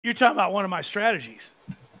You're talking about one of my strategies.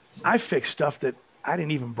 I fix stuff that I didn't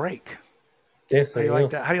even break. Yeah. How do you like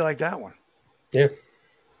that? How do you like that one? Yeah.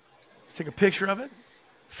 Let's take a picture of it,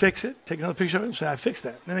 fix it, take another picture of it, and say, I fixed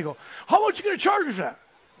that. And then they go, how much are you going to charge me for that?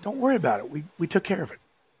 Don't worry about it. We took care of it.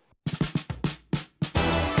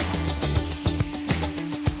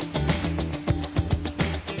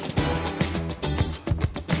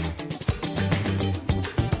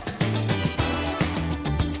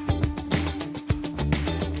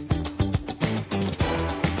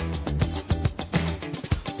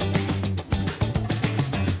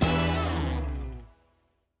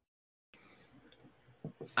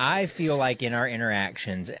 I feel like in our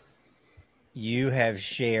interactions, you have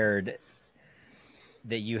shared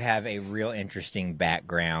that you have a real interesting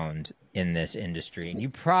background in this industry. And you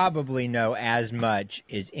probably know as much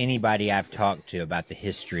as anybody I've talked to about the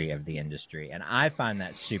history of the industry. And I find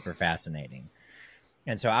that super fascinating.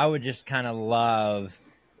 And so I would just kind of love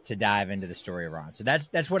to dive into the story of Ron. So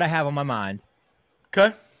that's what I have on my mind.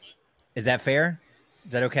 Okay. Is that fair?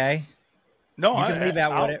 Is that okay? No, you can leave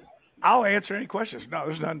out what it... I'll answer any questions.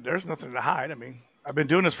 No, there's nothing to hide. I mean, I've been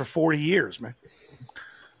doing this for 40 years, man.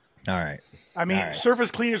 All right. I mean, surface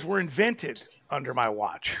cleaners were invented under my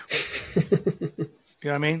watch. You know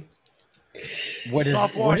what I mean?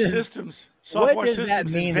 Soft wash systems. What does that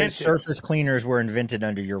mean that surface cleaners were invented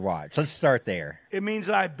under your watch? Let's start there. It means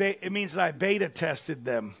that I beta tested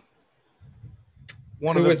them.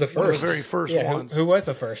 Who was the first? One of the very first ones. Who was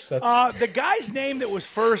the first? The guy's name that was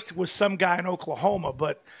first was some guy in Oklahoma,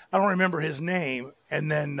 but I don't remember his name.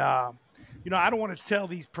 And then, I don't want to tell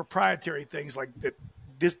these proprietary things like that.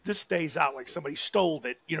 This stays out like somebody stole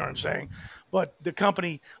it. You know what I'm saying? But the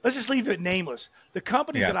company, let's just leave it nameless. The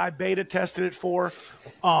company that I beta tested it for,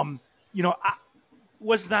 was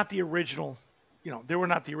not the original. They were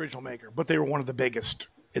not the original maker, but they were one of the biggest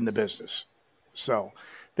in the business. So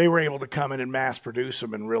they were able to come in and mass produce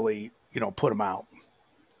them and really, put them out.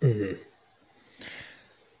 Mm-hmm.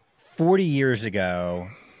 40 years ago,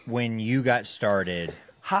 when you got started,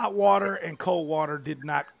 hot water and cold water did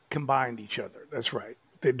not combine each other. That's right.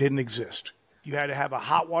 They didn't exist. You had to have a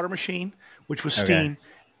hot water machine, which was steam,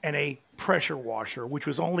 and a pressure washer, which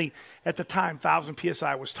was only, at the time, 1,000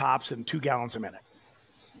 PSI was tops and 2 gallons a minute.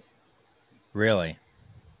 Really?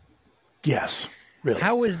 Yes. Really.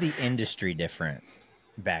 How was the industry different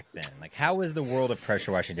back then? Like, how was the world of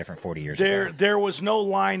pressure washing different 40 years ago? There was no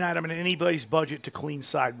line item in anybody's budget to clean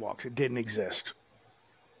sidewalks. It didn't exist.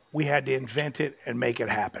 We had to invent it and make it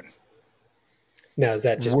happen. Now, is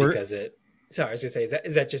that just because it... Sorry, I was going to say,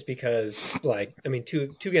 is that just because, like, I mean,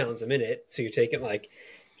 two gallons a minute, so you're taking, like,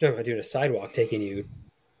 you're not doing a sidewalk taking you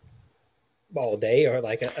all day, or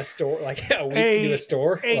like a store, like a week to do a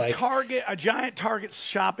store? A giant Target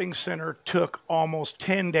shopping center took almost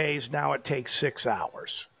 10 days. Now it takes 6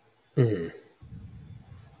 hours. Mm-hmm.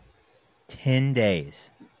 10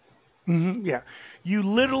 days. Mm-hmm, yeah.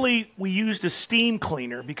 We used a steam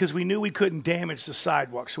cleaner because we knew we couldn't damage the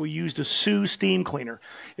sidewalk. So we used a Sioux steam cleaner.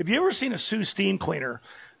 If you ever seen a Sioux steam cleaner,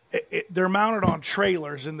 they're mounted on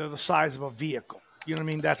trailers and they're the size of a vehicle. You know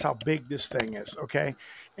what I mean? That's how big this thing is. Okay.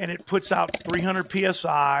 And it puts out 300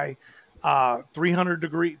 PSI, 300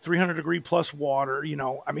 degree plus water.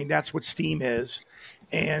 I mean, that's what steam is.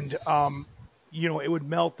 And, it would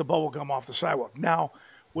melt the bubble gum off the sidewalk. Now,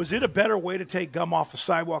 was it a better way to take gum off the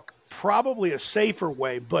sidewalk? Probably a safer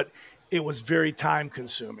way, but it was very time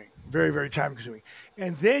consuming, very, very time consuming.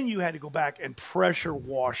 And then you had to go back and pressure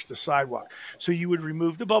wash the sidewalk. So you would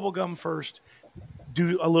remove the bubble gum first,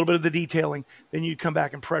 do a little bit of the detailing, then you'd come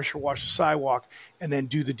back and pressure wash the sidewalk, and then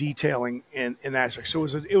do the detailing in that aspect. So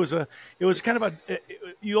it was kind of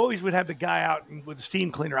you always would have the guy out with the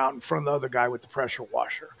steam cleaner out in front of the other guy with the pressure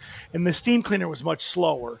washer, and the steam cleaner was much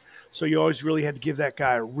slower. So you always really had to give that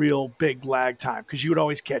guy a real big lag time because you would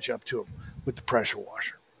always catch up to him with the pressure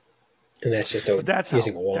washer. And that's just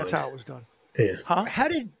using a wand. That's how it was done. Yeah. Huh? How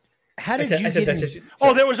did you get?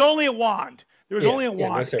 There was only a wand. There was only a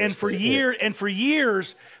wand, and for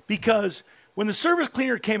years, because when the service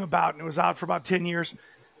cleaner came about and it was out for about 10 years,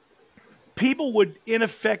 people would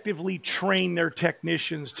ineffectively train their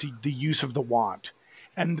technicians to the use of the wand,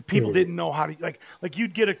 and the people didn't know how to like.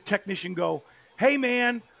 You'd get a technician go, "Hey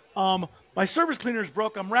man, my service cleaner's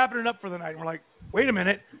broke. I'm wrapping it up for the night." And we're like, "Wait a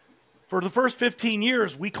minute." For the first 15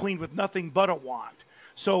 years, we cleaned with nothing but a wand.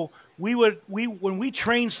 So when we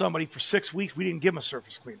trained somebody for 6 weeks, we didn't give them a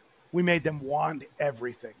surface cleaner. We made them wand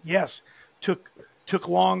everything. Yes, took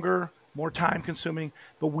longer, more time consuming,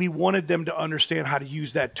 but we wanted them to understand how to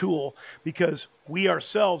use that tool because we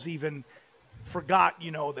ourselves even forgot,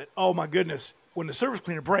 that, oh my goodness, when the service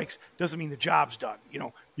cleaner breaks, doesn't mean the job's done.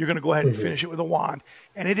 You're you're going to go ahead and finish it with a wand.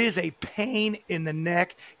 And it is a pain in the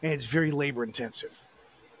neck, and it's very labor intensive.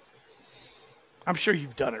 I'm sure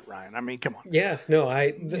you've done it, Ryan. I mean, come on. Yeah, no,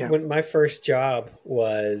 when my first job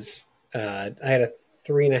was, I had a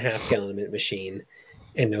 3.5 gallon machine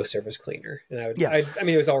and no surface cleaner. And I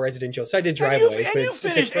mean, it was all residential. So I did driveways,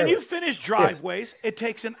 and you finish driveways. Yeah. It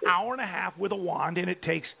takes an hour and a half with a wand, and it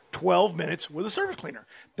takes 12 minutes with a surface cleaner.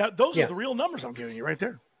 Those are the real numbers I'm giving you right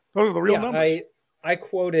there. Those are the real numbers. I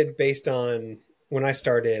quoted based on, when I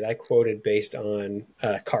started, I quoted based on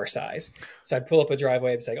car size. So I'd pull up a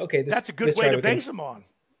driveway. It's like, okay, that's a good way to base them on.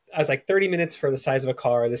 I was like 30 minutes for the size of a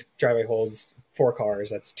car. This driveway holds 4 cars.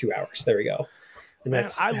 That's 2 hours. There we go. And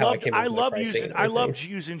that's how I came up with my pricing. I love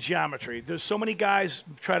using geometry. There's so many guys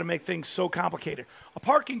try to make things so complicated. A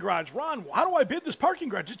parking garage, Ron, how do I bid this parking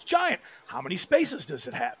garage? It's giant. How many spaces does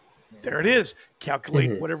it have? There it is.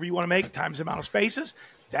 Calculate whatever you want to make times the amount of spaces.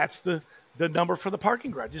 That's the number for the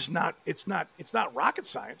parking garage. It's not rocket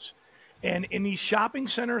science. And in these shopping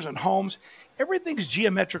centers and homes, everything's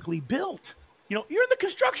geometrically built. You know, you're in the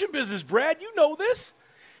construction business, Brad. You know this.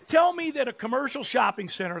 Tell me that a commercial shopping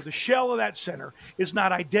center, the shell of that center, is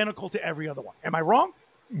not identical to every other one. Am I wrong?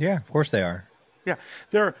 Yeah, of course they are. Yeah.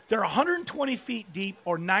 They're 120 feet deep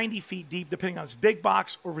or 90 feet deep, depending on if it's big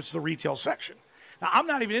box or if it's the retail section. Now, I'm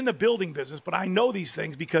not even in the building business, but I know these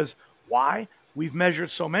things because why? We've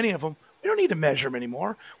measured so many of them. We don't need to measure them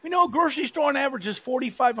anymore. We know a grocery store on average is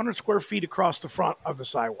 4,500 square feet across the front of the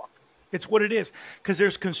sidewalk. It's what it is because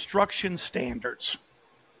there's construction standards.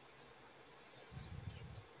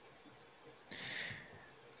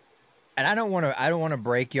 And I don't want to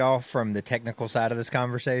break y'all from the technical side of this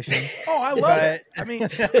conversation. Oh, I love it. I mean,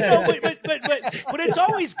 but it's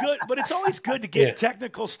always good. But it's always good to get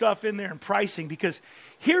technical stuff in there and pricing because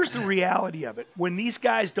here's the reality of it. When these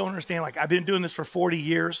guys don't understand, like I've been doing this for 40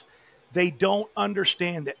 years, they don't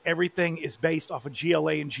understand that everything is based off of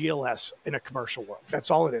GLA and GLS in a commercial world.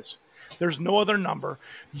 That's all it is. There's no other number.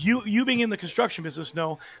 You being in the construction business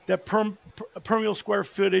know that permeable square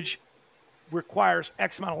footage requires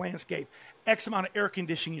X amount of landscape, X amount of air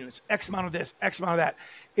conditioning units, X amount of this, X amount of that.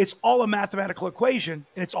 It's all a mathematical equation,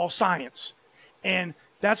 and it's all science. And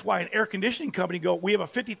that's why an air conditioning company we have a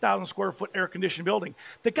 50,000 square foot air conditioned building.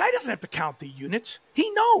 The guy doesn't have to count the units.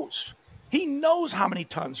 He knows. He knows how many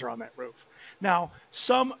tons are on that roof. Now,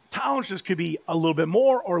 some tolerances could be a little bit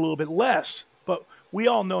more or a little bit less, but we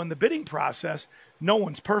all know in the bidding process, no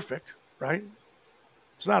one's perfect, right?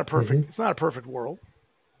 It's not a perfect world.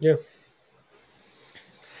 Yeah.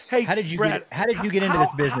 Hey, how did you Brad, get into this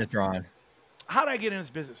business, Ron? How did I get into this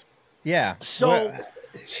business? Yeah. So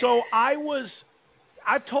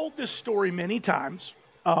I've told this story many times.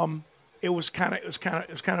 It was kind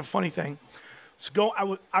of a funny thing.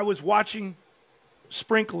 I was watching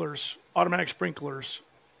automatic sprinklers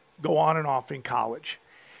go on and off in college.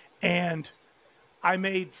 And I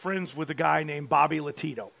made friends with a guy named Bobby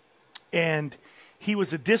Latito. And he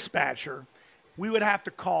was a dispatcher. We would have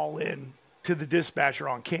to call in to the dispatcher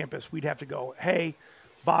on campus. We'd have to go, hey,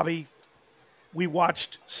 Bobby, we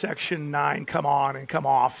watched Section 9 come on and come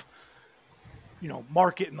off. You know,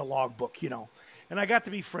 mark it in the logbook, you know. And I got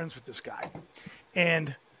to be friends with this guy.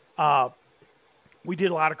 And we did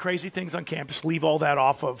a lot of crazy things on campus, leave all that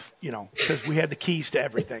off of, you know, because we had the keys to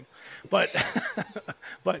everything. But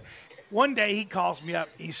one day he calls me up.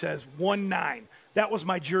 He says, 19. That was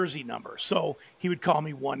my jersey number. So he would call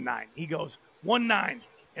me 19. He goes, 19.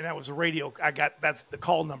 And that was a radio. That's the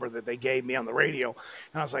call number that they gave me on the radio.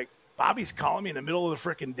 And I was like, Bobby's calling me in the middle of the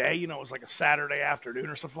freaking day. You know, it was like a Saturday afternoon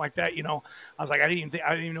or something like that. You know, I was like, I didn't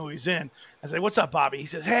even know he was in. I said, what's up, Bobby? He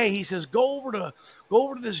says, hey, go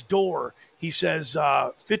over to this door. He says,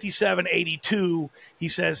 5782. He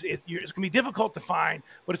says, it's going to be difficult to find,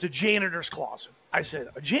 but it's a janitor's closet. I said,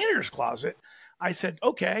 a janitor's closet? I said,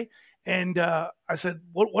 okay. And I said,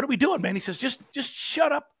 what are we doing, man? He says, just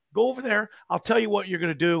shut up. Go over there. I'll tell you what you're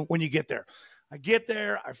going to do when you get there. I get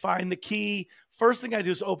there. I find the key. First thing I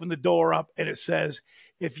do is open the door up, and it says,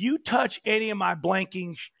 if you touch any of my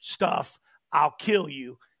blanking stuff, I'll kill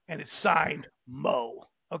you. And it's signed Mo.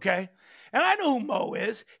 Okay? And I know who Mo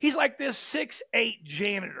is. He's like this 6'8"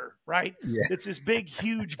 janitor, right? Yeah. It's this big,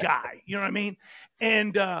 huge guy. You know what I mean?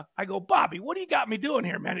 And I go, Bobby, what do you got me doing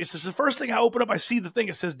here, man? He says, the first thing I open up, I see the thing.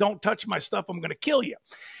 It says, don't touch my stuff. I'm going to kill you.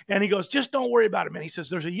 And he goes, just don't worry about it, man. He says,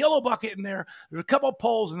 there's a yellow bucket in there. There's a couple of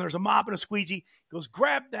poles, and there's a mop and a squeegee. He goes,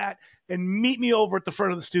 grab that and meet me over at the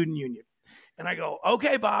front of the student union. And I go,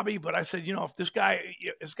 okay, Bobby. But I said, you know, if this guy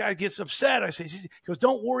gets upset, I say, he goes,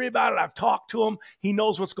 don't worry about it. I've talked to him. He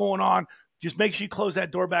knows what's going on. Just make sure you close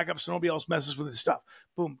that door back up so nobody else messes with his stuff.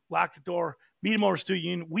 Boom, lock the door, Media Motor Student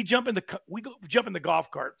Union. We jump in the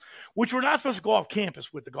golf cart, which we're not supposed to go off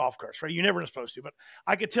campus with the golf carts, right? You're never supposed to. But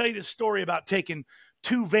I could tell you this story about taking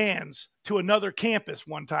 2 vans to another campus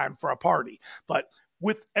one time for a party. But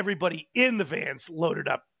with everybody in the vans loaded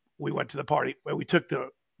up, we went to the party. We took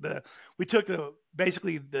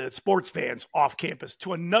basically the sports vans off campus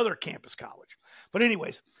to another campus college. But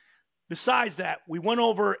anyways, besides that, we went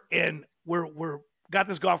over and we're got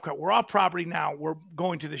this golf cart. We're off property now. We're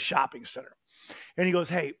going to the shopping center. And he goes,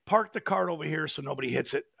 hey, park the cart over here so nobody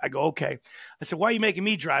hits it. I go, okay. I said, why are you making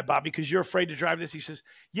me drive, Bob? Because you're afraid to drive this? He says,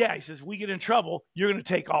 yeah. He says, we get in trouble, you're going to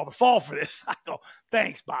take all the fall for this. I go,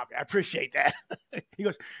 thanks, Bob. I appreciate that. He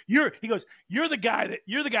goes, you're the guy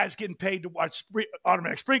that's getting paid to watch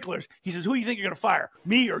automatic sprinklers. He says, who do you think you're going to fire,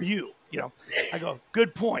 me or you? I go,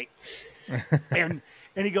 good point. and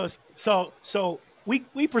he goes, so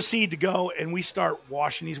we proceed to go and we start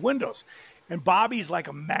washing these windows. And Bobby's like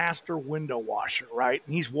a master window washer, right?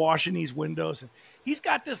 And he's washing these windows. And he's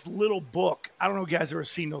got this little book. I don't know if you guys ever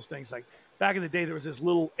seen those things. Like back in the day, there was this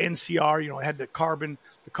little NCR, it had the carbon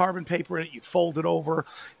paper in it. You'd fold it over.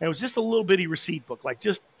 And it was just a little bitty receipt book,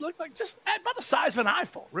 just about the size of an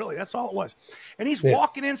iPhone, really. That's all it was. And he's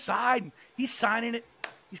walking inside and he's signing it.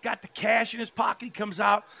 He's got the cash in his pocket. He comes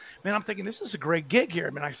out. Man, I'm thinking, this is a great gig here.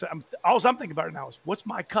 I mean, all I'm thinking about it now is, what's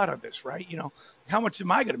my cut of this, right? How much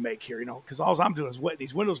am I going to make here? Because all I'm doing is wetting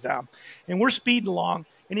these windows down. And we're speeding along.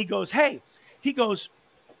 And he goes, hey,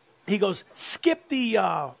 skip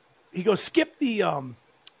the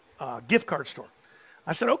gift card store.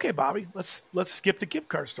 I said, okay, Bobby, let's skip the gift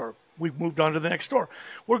card store. We moved on to the next store.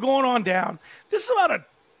 We're going on down. This is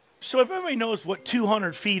so if everybody knows what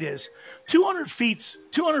 200 feet is, 200 feet's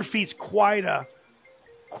quite a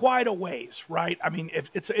ways, right? I mean,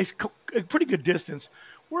 it's a pretty good distance.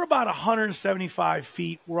 We're about 175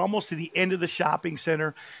 feet. We're almost to the end of the shopping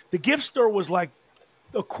center. The gift store was like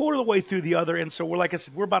a quarter of the way through the other end. So like I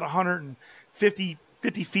said, we're about 150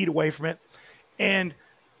 feet away from it. And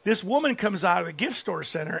this woman comes out of the gift store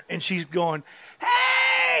center and she's going,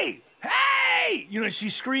 hey!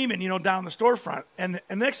 She's screaming, down the storefront. And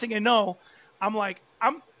next thing I know, I'm like,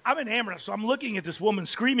 I'm enamored. So I'm looking at this woman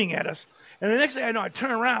screaming at us. And the next thing I know, I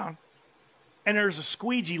turn around and there's a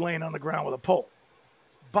squeegee laying on the ground with a pole.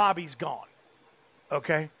 Bobby's gone.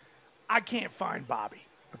 Okay. I can't find Bobby.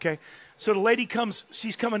 Okay. So the lady comes,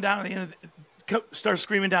 she's coming down at the end starts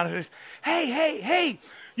screaming down and says, hey,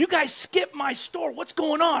 you guys skipped my store. What's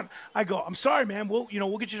going on? I go, I'm sorry, man. We'll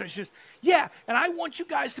get you. She says, yeah. And I want you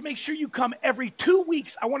guys to make sure you come every 2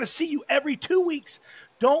 weeks. I want to see you every 2 weeks.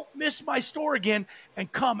 Don't miss my store again and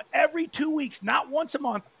come every 2 weeks, not once a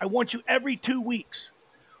month. I want you every 2 weeks.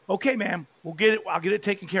 Okay, ma'am, we'll get it. I'll get it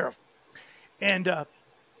taken care of. And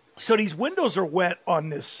so these windows are wet on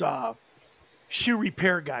this shoe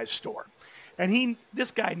repair guy's store. And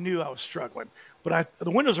this guy knew I was struggling, but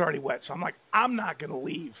the windows are already wet. So I'm like, I'm not going to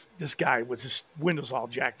leave this guy with his windows all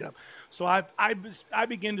jacked up. So I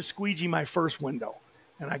begin to squeegee my first window,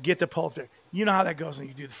 and I get the pulp there. You know how that goes when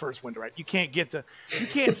you do the first window, right? You can't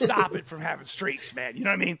stop it from having streaks, man. You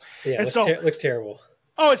know what I mean? Yeah, it looks terrible.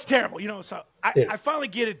 Oh, it's terrible. So I finally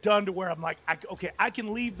get it done to where I'm like, okay, I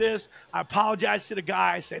can leave this. I apologize to the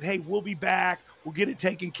guy. I said, hey, we'll be back. We'll get it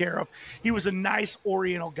taken care of. He was a nice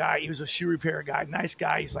Oriental guy. He was a shoe repair guy, nice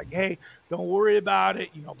guy. He's like, hey, don't worry about it.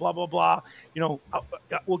 Blah, blah, blah.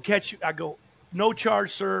 We'll catch you. I go, no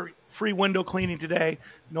charge, sir. Free window cleaning today.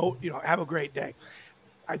 No, have a great day.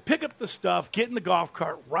 I pick up the stuff, get in the golf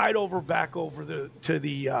cart, ride back over to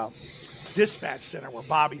the dispatch center where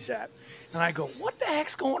Bobby's at. And I go, what the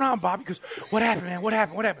heck's going on, Bobby? He goes, what happened, man? What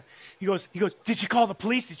happened? He goes, did you call the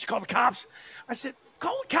police? Did you call the cops? I said,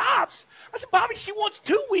 call the cops. I said, Bobby, she wants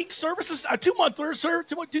 2 week services, a 2 month order, sir,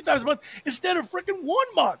 2 times a month instead of freaking 1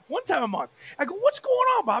 month, one time a month. I go, what's going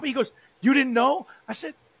on, Bobby? He goes, you didn't know? I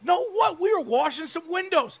said, no, what? We were washing some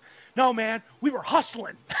windows. No, man, we were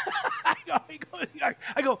hustling. I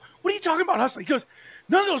go, what are you talking about hustling? He goes,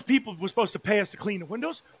 none of those people were supposed to pay us to clean the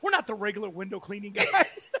windows. We're not the regular window cleaning guy.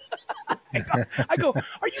 I go,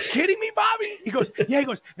 are you kidding me, Bobby? He goes, yeah. He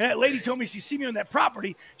goes, and that lady told me she'd see me on that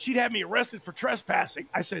property, she'd have me arrested for trespassing.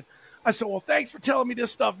 I said, well, thanks for telling me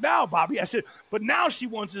this stuff now, Bobby. I said, but now she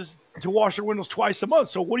wants us to wash her windows twice a month.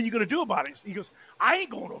 So what are you going to do about it? He goes, I ain't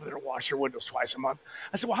going over there to wash her windows twice a month.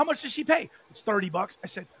 I said, well, how much does she pay? It's $30. I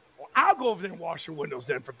said, well, I'll go over there and wash her windows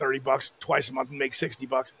then for $30 twice a month and make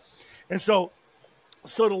 $60. And so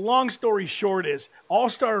the long story short is, all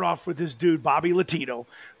started off with this dude, Bobby Latino,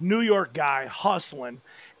 New York guy, hustling.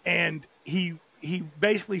 And he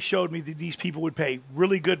basically showed me that these people would pay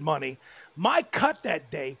really good money. My cut that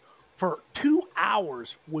day for 2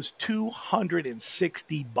 hours was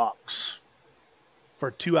 $260. for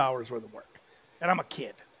 2 hours worth of work. And I'm a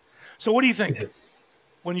kid. So what do you think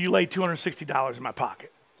when you lay $260 in my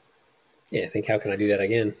pocket? Yeah, I think, how can I do that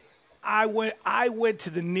again? I went to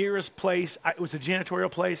the nearest place. It was a janitorial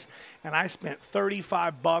place, and I spent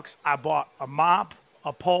 $35. I bought a mop,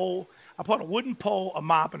 a pole. I bought a wooden pole, a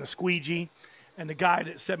mop, and a squeegee. And the guy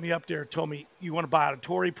that set me up there told me, you want to buy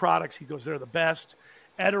Tory products? He goes, they're the best.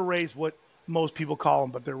 Ed-Array's what most people call them,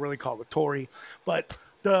 but they're really called a Tory. But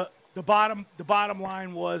the bottom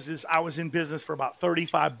line is I was in business for about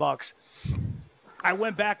 $35. I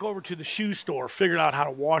went back over to the shoe store, figured out how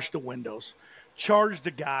to wash the windows, charged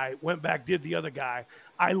the guy, went back, did the other guy.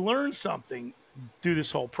 I learned something through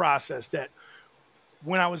this whole process, that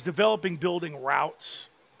when I was developing building routes,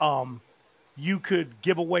 you could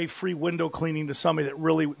give away free window cleaning to somebody that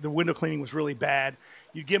really, the window cleaning was really bad.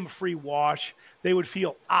 You'd give them a free wash. They would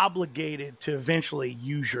feel obligated to eventually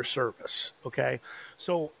use your service, okay?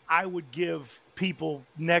 So I would give people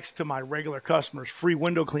next to my regular customers free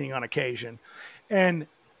window cleaning on occasion. And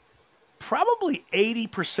probably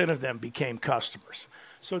 80% of them became customers.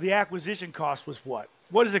 So the acquisition cost was what?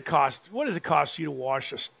 What does it cost? What does it cost you to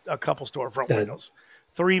wash a couple storefront windows?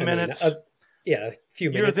 3 minutes? Yeah, a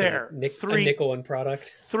few minutes. You're there. A nickel in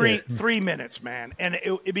product. 3 minutes, man. And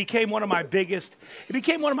it became one of my biggest. It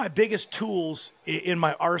became one of my biggest tools in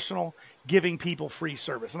my arsenal, giving people free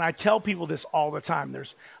service. And I tell people this all the time.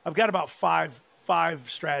 I've got about five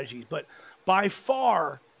strategies, but by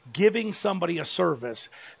far, giving somebody a service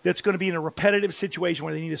that's going to be in a repetitive situation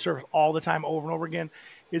where they need a service all the time, over and over again,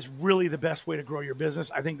 is really the best way to grow your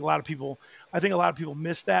business. I think a lot of people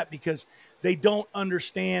miss that because they don't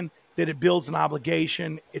understand that it builds an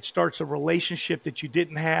obligation. It starts a relationship that you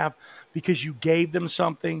didn't have because you gave them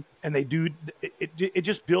something, and it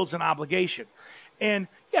just builds an obligation. And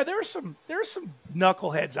yeah, there are some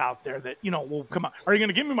knuckleheads out there that, well, come on, are you going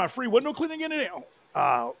to give me my free window cleaning in it?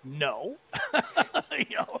 No.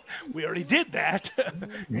 We already did that.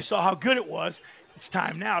 You saw how good it was. It's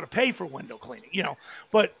time now to pay for window cleaning,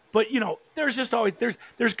 but there's just always,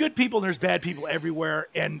 there's good people and there's bad people everywhere.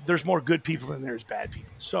 And there's more good people than there's bad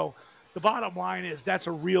people. So the bottom line is that's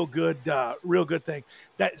a real good thing.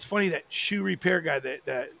 It's funny, that shoe repair guy,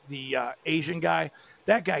 the Asian guy,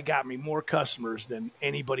 that guy got me more customers than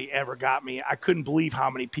anybody ever got me. I couldn't believe how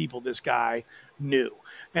many people this guy knew.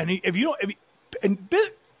 And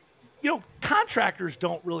contractors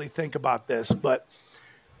don't really think about this, but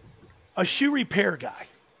a shoe repair guy,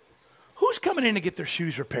 who's coming in to get their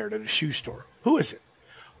shoes repaired at a shoe store? Who is it?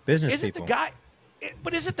 Business people.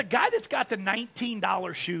 Is it the guy that's got the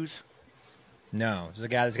 $19 shoes? No, it's the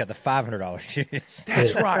guy that's got the $500 shoes.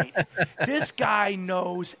 That's right. This guy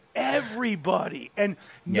knows everybody, and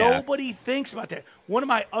nobody thinks about that. One of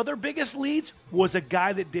my other biggest leads was a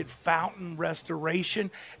guy that did fountain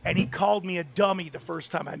restoration, and he called me a dummy the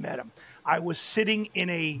first time I met him. I was sitting in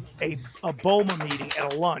a BOMA meeting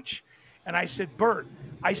at a lunch, and I said, Bert,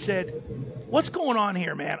 what's going on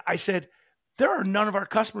here, man? I said, there are none of our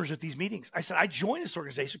customers at these meetings. I said, I joined this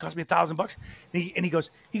organization. It cost me $1,000. And he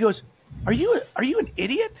goes, are you an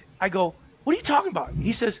idiot? I go, what are you talking about?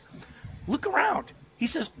 He says, look around. He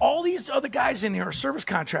says, all these other guys in here are service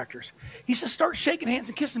contractors. He says, start shaking hands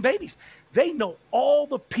and kissing babies. They know all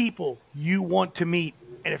the people you want to meet.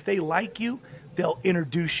 And if they like you, they'll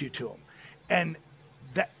introduce you to them. And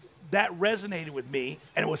that resonated with me.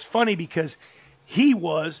 And it was funny because he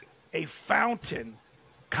was a fountain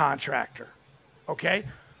contractor. Okay?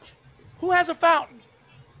 Who has a fountain?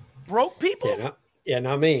 Broke people? Yeah,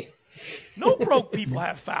 not me. No broke people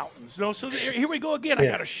have fountains. No, so here we go again. I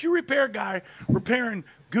got a shoe repair guy repairing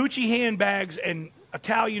Gucci handbags and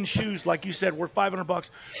Italian shoes, like you said, worth $500,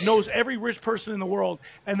 knows every rich person in the world,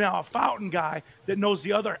 and now a fountain guy that knows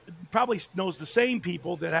probably knows the same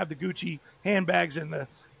people that have the Gucci handbags and the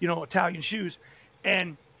Italian shoes.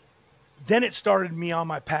 And then it started me on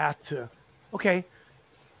my path to, okay,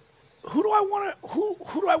 who do I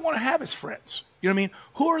want to have as friends? You know what I mean?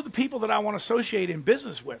 Who are the people that I want to associate in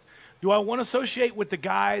business with? Do I want to associate with the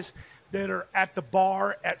guys that are at the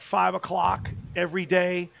bar at 5 o'clock every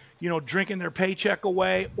day, drinking their paycheck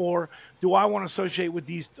away? Or do I want to associate with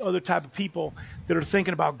these other type of people that are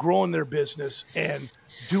thinking about growing their business and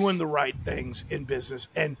doing the right things in business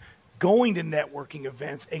and going to networking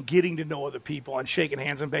events and getting to know other people and shaking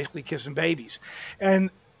hands and basically kissing babies? And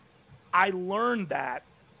I learned that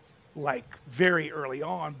very early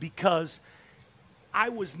on because I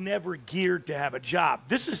was never geared to have a job.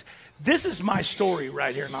 This is my story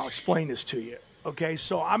right here, and I'll explain this to you. Okay,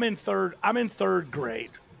 so I'm in third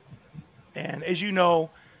grade, and as you know,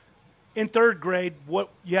 in third grade,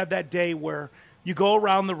 you have that day where you go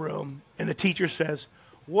around the room and the teacher says,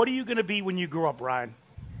 "What are you going to be when you grow up, Ryan?"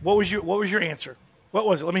 What was your answer? What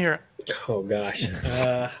was it? Let me hear it. Oh gosh,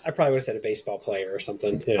 I probably would have said a baseball player or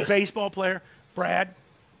something. Yeah. A baseball player, Brad.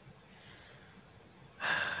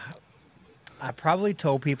 I probably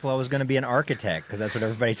told people I was going to be an architect because that's what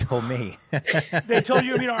everybody told me. They told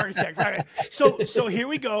you to be an architect, right? So here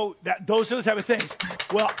we go. Those are the type of things.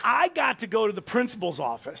 Well, I got to go to the principal's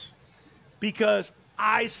office because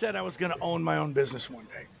I said I was going to own my own business one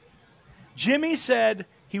day. Jimmy said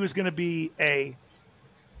he was going to be a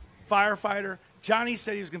firefighter. Johnny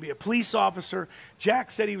said he was going to be a police officer.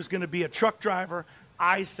 Jack said he was going to be a truck driver.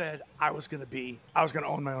 I said I was going to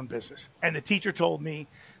own my own business. And the teacher told me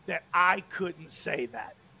that I couldn't say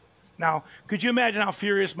that. Now, could you imagine how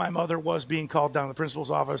furious my mother was being called down to the principal's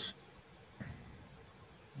office?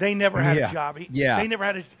 They never had a job. They never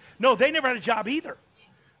had a job either.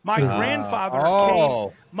 My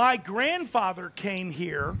grandfather came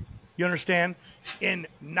here, you understand, in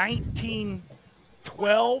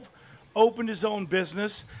 1912, opened his own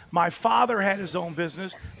business. My father had his own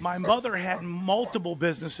business. My mother had multiple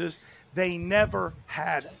businesses. They never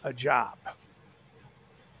had a job.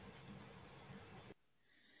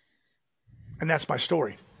 And that's my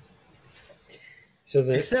story.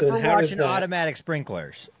 Except for watching automatic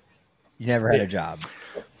sprinklers. You never had a job.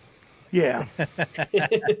 Yeah.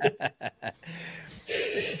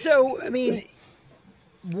 So, I mean,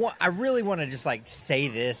 I really want to just say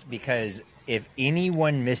this because if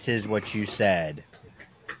anyone misses what you said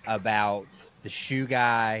about the shoe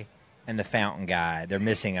guy and the fountain guy, they're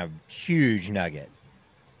missing a huge nugget.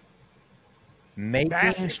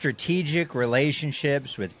 Making strategic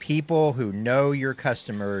relationships with people who know your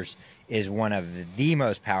customers is one of the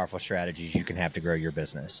most powerful strategies you can have to grow your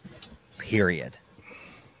business. Period.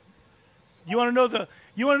 You want to know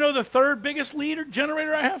the third biggest leader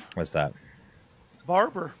generator I have? What's that?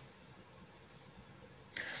 Barber.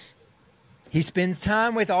 He spends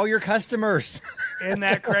time with all your customers. Isn't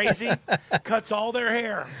that crazy? Cuts all their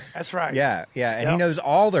hair. That's right. Yeah. And he knows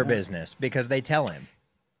all their business because they tell him.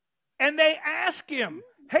 And they ask him,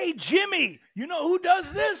 "Hey, Jimmy, you know who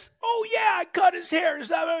does this?" "Oh yeah, I cut his hair.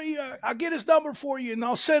 I'll get his number for you, and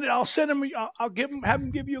I'll send him. Have him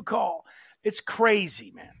give you a call." It's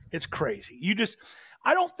crazy, man. It's crazy.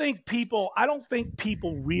 I don't think people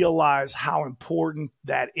realize how important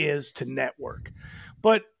that is to network.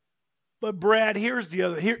 But Brad, here's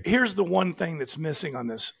the one thing that's missing on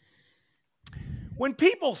this. When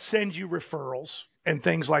people send you referrals and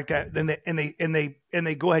things like that, then they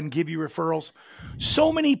go ahead and give you referrals.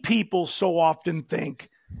 So many people so often think,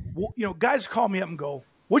 well, guys call me up and go,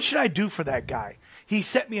 "What should I do for that guy? He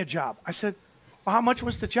sent me a job." I said, "Well, how much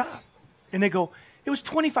was the job?" And they go, "It was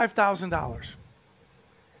 $25,000.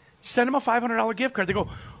 Send him a $500 gift card." They go,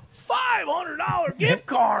 $500 gift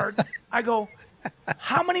card? I go,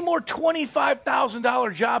 "How many more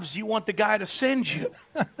 $25,000 jobs do you want the guy to send you?"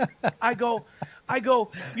 I go,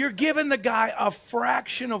 "You're giving the guy a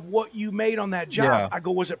fraction of what you made on that job." Yeah. I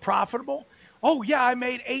go, "Was it profitable?" "Oh yeah, I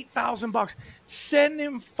made $8,000. Send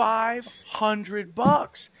him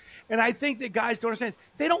 $500. And I think that guys don't understand.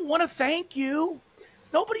 They don't want to thank you.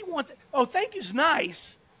 Nobody wants it. Oh, thank you's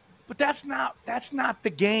nice, but that's not the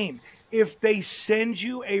game. If they send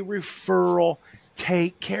you a referral,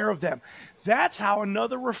 take care of them. That's how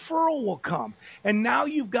another referral will come. And now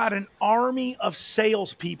you've got an army of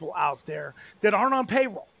salespeople out there that aren't on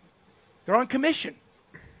payroll. They're on commission.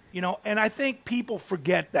 And I think people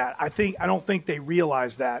forget that. I don't think they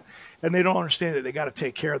realize that, and they don't understand that they got to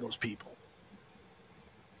take care of those people.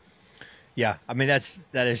 Yeah, I mean that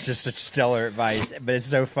is just such stellar advice, but it's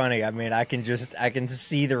so funny. I mean, I can just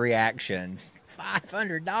see the reactions.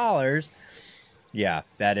 $500. Yeah,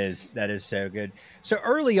 that is so good. So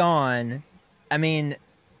early on, I mean,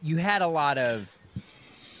 you had a lot of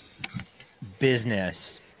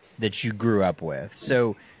business that you grew up with,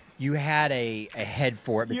 so you had a head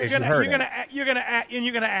for it because you're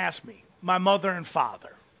gonna ask me my mother and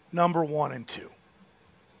father, number 1 and 2,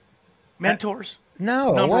 mentors.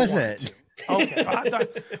 No, it wasn't. Okay.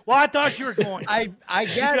 I thought you were going. I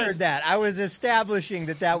gathered that. I was establishing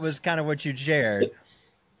that was kind of what you'd shared.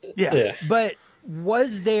 Yeah. But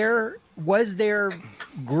was there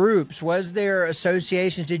groups? Was there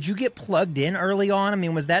associations? Did you get plugged in early on? I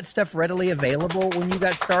mean, was that stuff readily available when you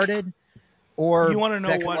got started? Or you want to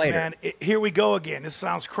know what, later? Man? Here we go again. This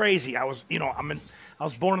sounds crazy. I was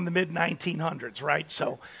born in the mid 1900s, right?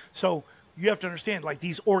 So you have to understand,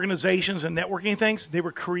 these organizations and networking things, they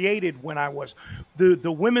were created when I was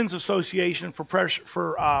the Women's Association for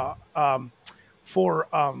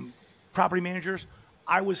property managers.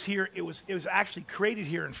 I was here. It was actually created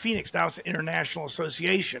here in Phoenix. Now it's an international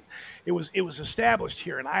association. It was established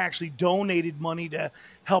here, and I actually donated money to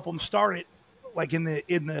help them start it, like in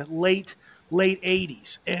the late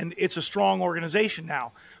 80s. And it's a strong organization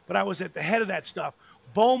now. But I was at the head of that stuff.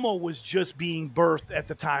 BOMA was just being birthed at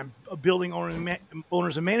the time, a Building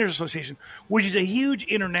Owners and Managers Association, which is a huge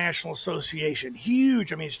international association.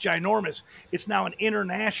 Huge. I mean, it's ginormous. It's now an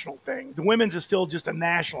international thing. The women's is still just a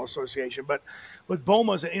national association, but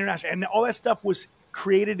BOMA is an international. And all that stuff was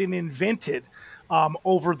created and invented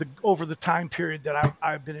over the time period that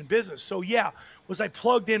I've been in business. So, yeah, was I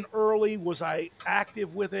plugged in early? Was I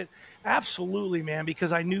active with it? Absolutely, man,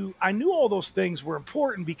 because I knew all those things were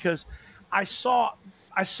important because I saw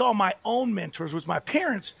my own mentors, with my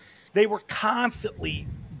parents. They were constantly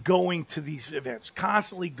going to these events,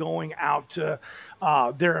 constantly going out to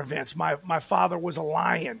their events. My father was a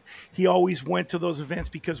lion. He always went to those events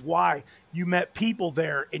because why? You met people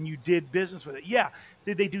there and you did business with it. Yeah.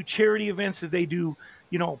 Did they do charity events? Did they do,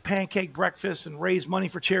 pancake breakfasts and raise money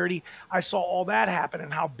for charity? I saw all that happen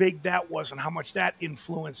and how big that was and how much that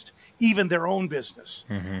influenced even their own business.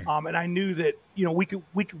 Mm-hmm. And I knew that,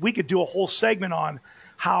 we could do a whole segment on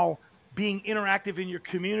how being interactive in your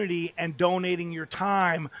community and donating your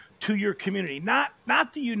time to your community, not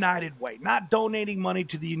the United Way, not donating money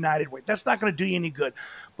to the United Way. That's not going to do you any good.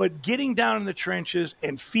 But getting down in the trenches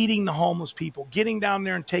and feeding the homeless people, getting down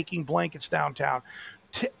there and taking blankets downtown,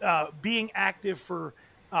 being active for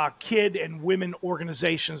kid and women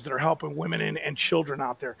organizations that are helping women and children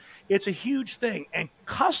out there. It's a huge thing. And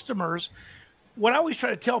customers, what I always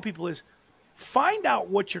try to tell people is, find out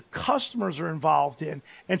what your customers are involved in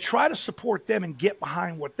and try to support them and get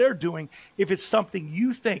behind what they're doing if it's something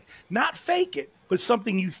you think, not fake it, but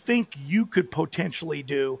something you think you could potentially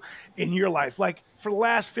do in your life. Like for the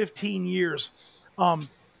last 15 years,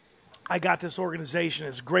 I got this organization.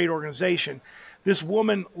 It's a great organization. This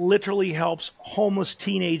woman literally helps homeless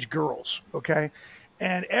teenage girls, okay?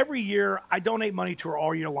 And every year, I donate money to her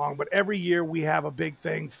all year long, but every year we have a big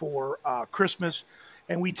thing for Christmas.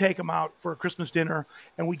 And we take them out for a Christmas dinner,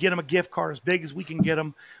 and we get them a gift card as big as we can get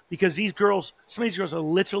them, because some of these girls are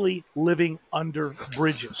literally living under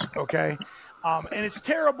bridges, okay? And it's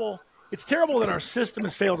terrible. It's terrible that our system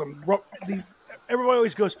has failed them. Everybody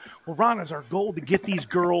always goes, well, Ron, is our goal to get these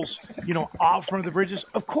girls, off from the bridges?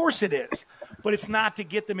 Of course it is. But it's not to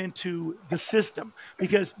get them into the system,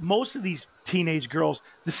 because most of these teenage girls,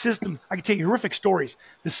 the system, I can tell you horrific stories,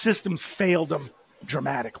 the system failed them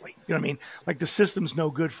dramatically. You know what I mean? Like the system's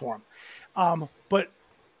no good for them. But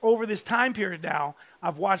over this time period now,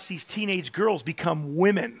 I've watched these teenage girls become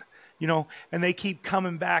women, and they keep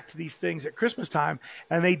coming back to these things at Christmas time,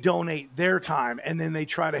 and they donate their time, and then they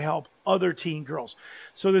try to help other teen girls.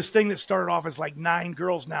 So this thing that started off as like 9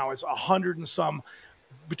 girls now is 100 and some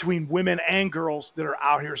between women and girls that are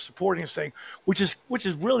out here supporting this thing, which is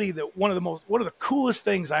really one of the coolest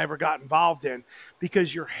things I ever got involved in,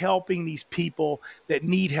 because you're helping these people that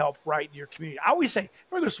need help right in your community. I always say,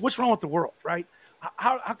 what's wrong with the world, right?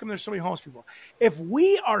 How come there's so many homeless people? If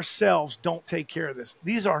we ourselves don't take care of this,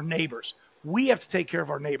 these are our neighbors. We have to take care of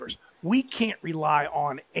our neighbors. We can't rely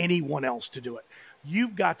on anyone else to do it.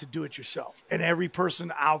 You've got to do it yourself. And every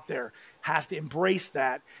person out there has to embrace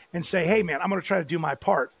that and say, hey, man, I'm going to try to do my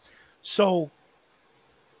part. So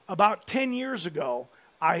about 10 years ago,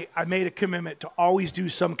 I made a commitment to always do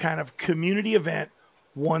some kind of community event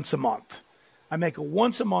once a month. I make a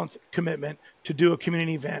once a month commitment to do a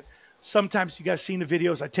community event. Sometimes you guys seen the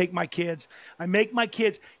videos. I take my kids. I make my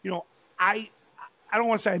kids, I don't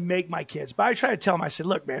want to say I make my kids, but I try to tell them, I said,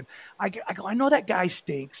 look, man, I go, I know that guy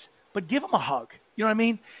stinks, but give him a hug. You know what I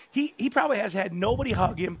mean? He probably has had nobody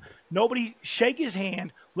hug him, nobody shake his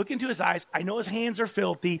hand, look into his eyes. I know his hands are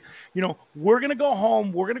filthy. We're going to go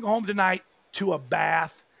home. We're going to go home tonight to a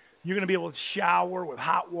bath. You're going to be able to shower with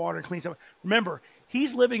hot water and clean stuff. Remember,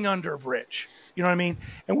 he's living under a bridge. You know what I mean?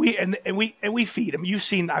 And we feed him. You've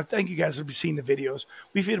seen, I think you guys have seen the videos.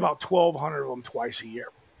 We feed about 1,200 of them twice a year.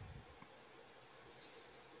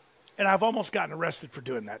 And I've almost gotten arrested for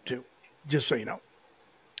doing that too, just so you know.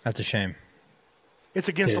 That's a shame. It's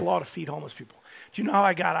against the law to feed homeless people. Do you know how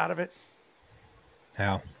I got out of it?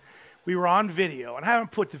 How? We were on video, and I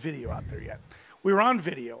haven't put the video out there yet. We were on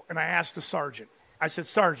video, and I asked the sergeant. I said,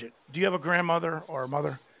 Sergeant, do you have a grandmother or a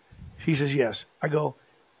mother? He says, yes. I go,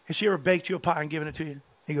 has she ever baked you a pie and given it to you?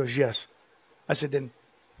 He goes, yes. I said, then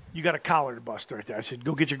you got a collar to bust right there. I said,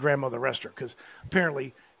 go get your grandmother, arrest her, because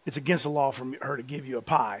apparently it's against the law for her to give you a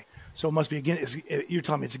pie. So it must be against, you're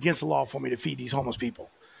telling me it's against the law for me to feed these homeless people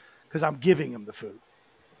because I'm giving them the food.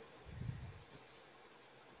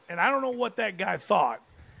 And I don't know what that guy thought,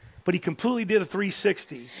 but he completely did a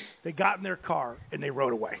 360. They got in their car and they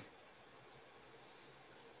rode away.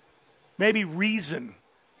 Maybe reason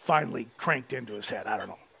finally cranked into his head. I don't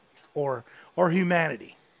know. Or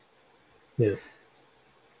humanity. Yeah.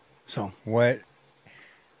 So what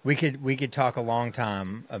we could talk a long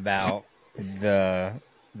time about the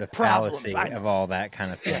fallacy of all that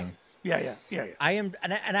kind of thing. Yeah. I am,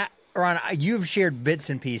 and Ron, you've shared bits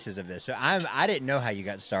and pieces of this, so I didn't know how you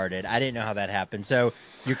got started. I didn't know how that happened. So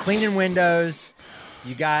you're cleaning windows.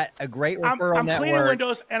 You got a great referral I'm network. cleaning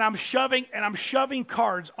windows and I'm shoving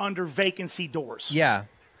cards under vacancy doors. Yeah.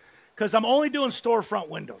 Because I'm only doing storefront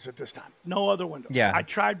windows at this time. No other windows. Yeah. I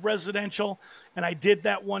tried residential, and I did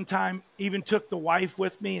that one time. Even took the wife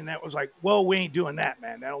with me, and that was like, whoa, we ain't doing that,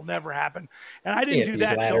 man. That'll never happen. And I didn't do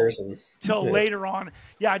that till later on.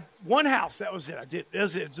 Yeah, one house, that was it. I did.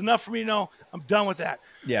 It's enough for me to know I'm done with that.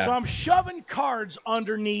 Yeah. So I'm shoving cards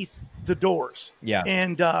underneath the doors. Yeah.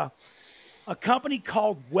 And a company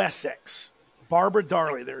called Wessex, Barbara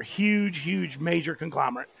Darley, they're a huge major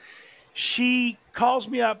conglomerate. She calls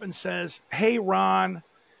me up and says, hey, Ron,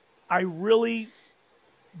 I really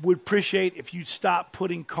would appreciate if you'd stop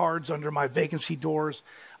putting cards under my vacancy doors.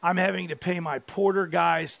 I'm having to pay my porter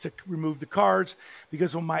guys to remove the cards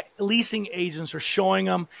because when my leasing agents are showing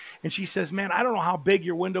them, and she says, man, I don't know how big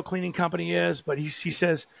your window cleaning company is, but she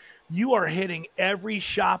says, you are hitting every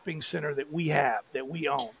shopping center that we have, that we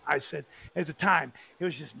own. I said, at the time, it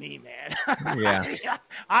was just me, man. Yeah.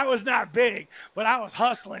 I was not big, but I was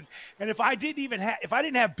hustling. And if I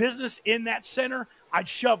didn't have business in that center, I'd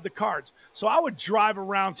shove the cards. So I would drive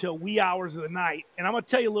around till wee hours of the night. And I'm going to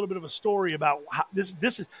tell you a little bit of a story about how this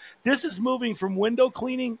is moving from window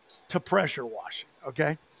cleaning to pressure washing.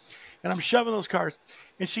 Okay. And I'm shoving those cards.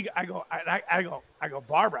 And I go,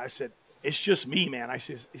 Barbara, I said, it's just me, man. I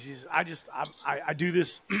do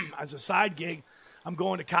this as a side gig. I'm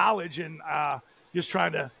going to college and just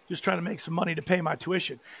trying to make some money to pay my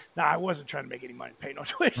tuition. Now, I wasn't trying to make any money to pay no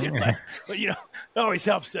tuition, but you know, it always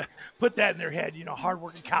helps to put that in their head. You know,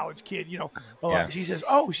 hardworking college kid. You know, Yeah. She says,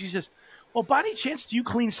 well, by any chance, do you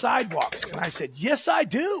clean sidewalks? And I said, yes, I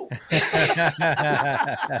do.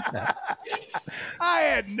 I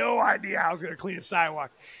had no idea I was going to clean a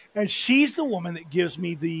sidewalk. And she's the woman that gives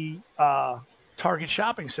me the Target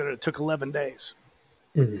shopping center. It took 11 days.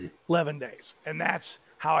 Mm-hmm. 11 days. And that's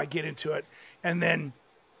how I get into it. And then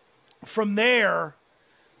from there,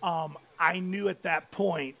 I knew at that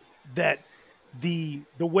point that the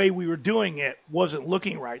way we were doing it wasn't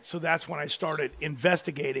looking right. So that's when I started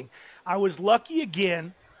investigating. I was lucky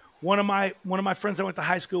again. One of my friends I went to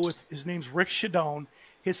high school with, his name's Rick Shadone.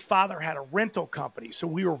 His father had a rental company. So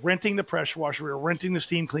we were renting the pressure washer. We were renting the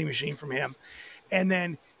steam clean machine from him. And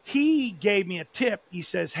then he gave me a tip. He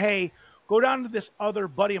says, hey, go down to this other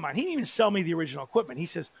buddy of mine. He didn't even sell me the original equipment. He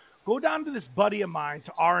says, go down to this buddy of mine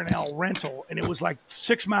to R&L Rental. And it was like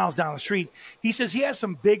 6 miles down the street. He says he has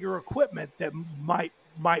some bigger equipment that might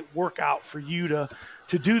work out for you to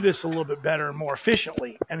do this a little bit better and more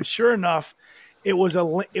efficiently. And sure enough, it was a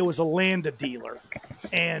Landa dealer.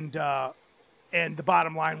 And the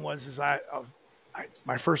bottom line was,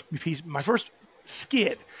 my first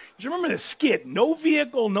skid. You remember the skid? No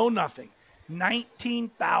vehicle, no nothing.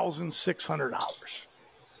 $19,600,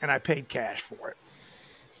 and I paid cash for it.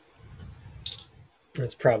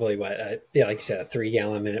 That's probably what, like you said, a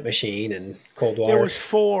 3-gallon minute machine and cold water. It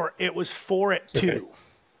was 4 at 2.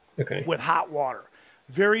 Okay. With hot water.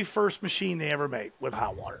 Very first machine they ever made with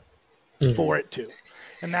hot water. 4 at 2.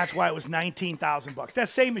 And that's why it was $19,000. That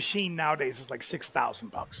same machine nowadays is like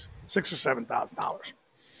 $6,000, $6,000 or $7,000.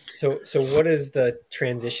 So what is the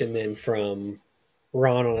transition then from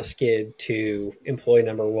Ron on a skid to employee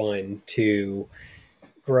number 1 to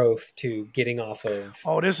growth to getting off of?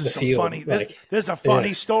 Oh, this is funny. This is a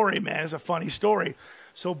funny story, man. It's a funny story.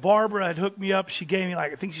 So Barbara had hooked me up. She gave me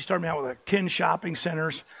I think she started me out with like 10 shopping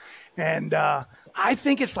centers. And I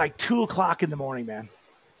think it's like 2:00 in the morning, man.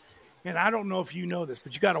 And I don't know if you know this,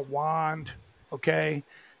 but you got a wand, okay?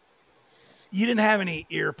 You didn't have any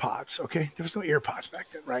ear pods, okay? There was no ear pods back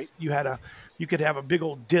then, right? You could have a big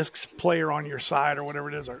old disc player on your side or whatever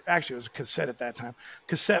it is, or actually it was a cassette at that time.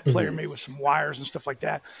 Cassette player made with some wires and stuff like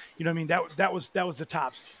that. You know what I mean? That was the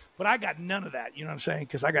tops. But I got none of that, you know what I'm saying?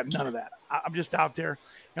 Because I got none of that. I'm just out there,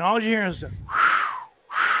 and all you hear is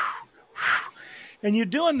and you're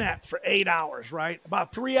doing that for 8 hours, right?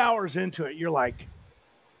 About 3 hours into it,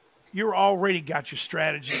 you're already got your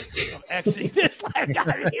strategy of exiting this life.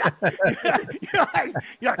 You're like,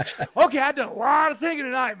 okay, I did a lot of thinking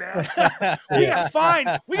tonight, man. We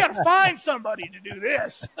gotta find somebody to do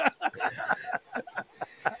this.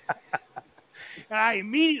 And I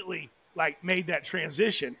immediately like made that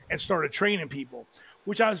transition and started training people,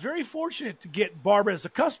 which I was very fortunate to get Barbara as a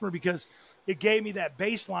customer because it gave me that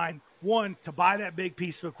baseline, one, to buy that big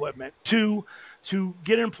piece of equipment, two, to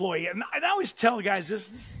get an employee. And I always tell guys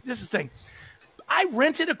this is the thing. I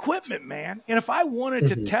rented equipment, man. And if I wanted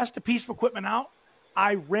to test a piece of equipment out,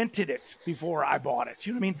 I rented it before I bought it.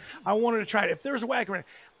 You know what I mean? I wanted to try it. If there's a way I can rent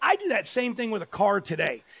it. I do that same thing with a car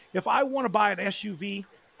today. If I want to buy an SUV,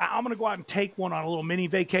 I'm going to go out and take one on a little mini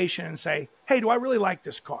vacation and say, hey, do I really like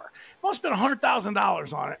this car? If I spend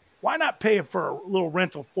 $100,000 on it, why not pay it for a little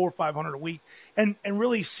rental, $400 or $500 a week, and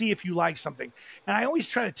really see if you like something? And I always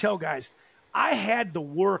try to tell guys, I had to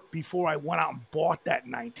work before I went out and bought that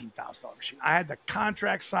 $19,000 machine. I had the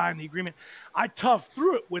contract signed, the agreement. I toughed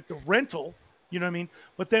through it with the rental, you know what I mean?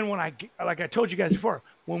 But then when like I told you guys before,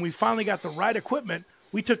 when we finally got the right equipment,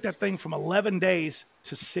 we took that thing from 11 days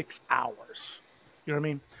to 6 hours. You know what I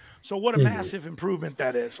mean? So what a massive improvement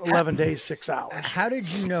that is. 11 days, 6 hours. How did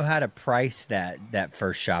you know how to price that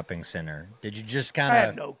first shopping center? Did you just kind of... I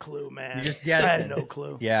had no clue, man. You just guessed I had it. no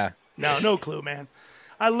clue. Yeah. No clue, man.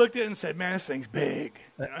 I looked at it and said, man, this thing's big.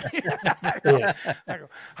 I go,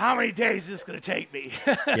 how many days is this going to take me?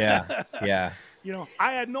 Yeah. You know,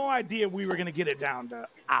 I had no idea we were going to get it down to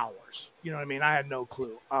hours. You know what I mean? I had no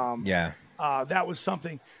clue. That was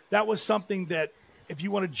something that if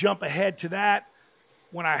you want to jump ahead to that,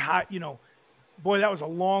 when boy, that was a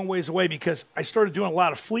long ways away because I started doing a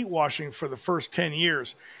lot of fleet washing for the first 10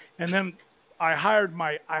 years. And then I hired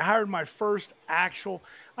my first actual,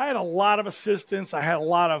 I had a lot of assistants. I had a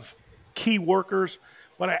lot of key workers,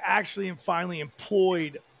 but I actually am finally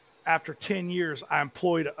employed after 10 years. I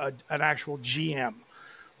employed an actual GM.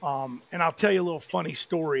 And I'll tell you a little funny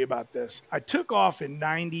story about this. I took off in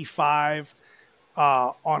 95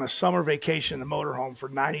 on a summer vacation in the motorhome for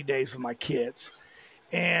 90 days with my kids.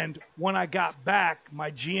 And when I got back,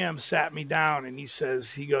 my GM sat me down and he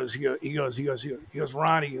goes,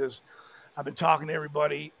 Ron, I've been talking to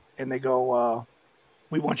everybody and they go,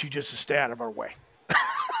 we want you just to stay out of our way.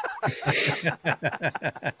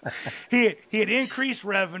 He had increased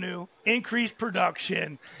revenue, increased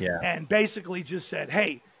production, and basically just said,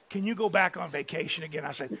 hey, can you go back on vacation again?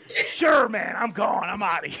 I said, sure, man, I'm gone. I'm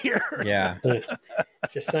out of here. Yeah.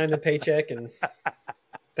 Just sign the paycheck and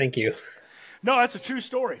thank you. No, that's a true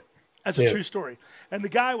story. That's a true story. And the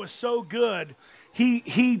guy was so good.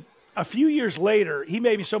 He a few years later, he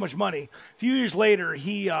made me so much money. A few years later,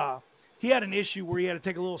 he had an issue where he had to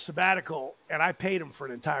take a little sabbatical, and I paid him for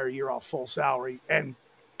an entire year off full salary and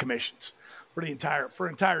commissions for an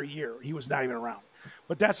entire year. He was not even around.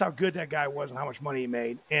 But that's how good that guy was and how much money he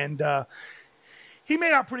made. And he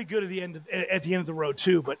made out pretty good at the end of the road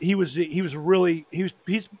too. But he's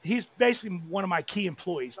basically one of my key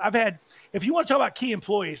employees. If you want to talk about key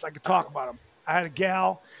employees, I could talk about them. I had a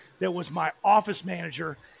gal that was my office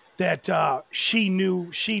manager that she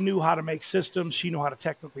knew how to make systems. She knew how to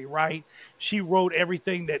technically write. She wrote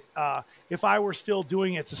everything that if I were still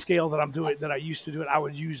doing it to scale that I used to do it, I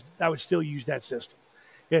would still use that system.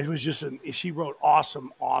 It was just she wrote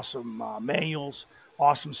awesome manuals,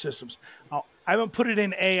 awesome systems. I haven't put it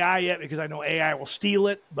in AI yet because I know AI will steal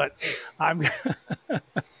it, but I'm.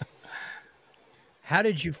 How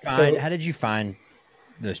did you find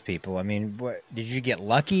those people? I mean, did you get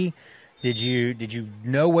lucky? Did you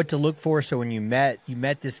know what to look for? So when you met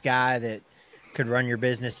this guy that could run your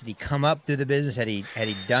business, did he come up through the business? Had he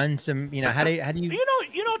done some? How do you?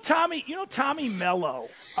 Tommy Mello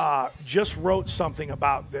just wrote something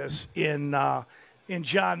about this in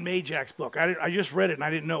John Majak's book. I just read it and I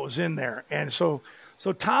didn't know it was in there. And so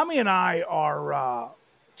Tommy and I are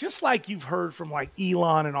just like you've heard from like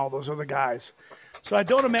Elon and all those other guys. So I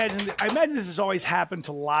imagine this has always happened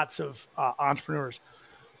to lots of entrepreneurs,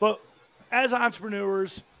 but as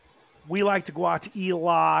entrepreneurs, we like to go out to eat a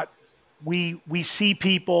lot. We see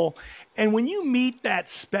people, and when you meet that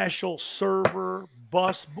special server,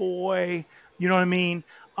 bus boy, you know what I mean?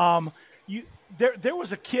 There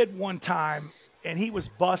was a kid one time, and he was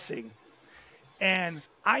bussing, and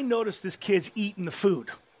I noticed this kid's eating the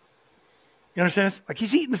food. You understand this? Like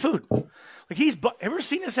he's eating the food. Like ever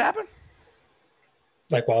seen this happen?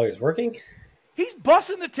 Like while he was working? He's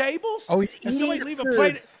bussing the tables. Oh, he's eating somebody leave a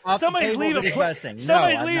plate. Somebody's leaving a plate.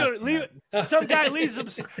 Some guy leaves him.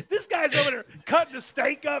 This guy's over there cutting the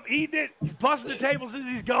steak up, eating it. He's bussing the tables as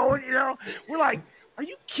he's going. We're like, are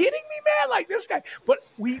you kidding me, man? Like this guy. But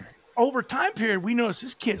over time period, we notice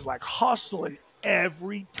this kid's like hustling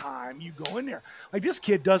every time you go in there. Like this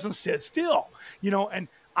kid doesn't sit still, and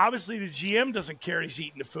obviously the GM doesn't care he's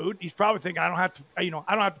eating the food. He's probably thinking I don't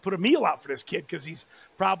have to put a meal out for this kid because he's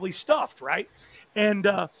probably stuffed, right? And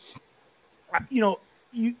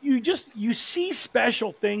you see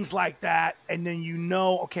special things like that, and then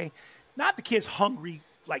okay, not the kid's hungry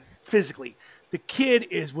like physically. The kid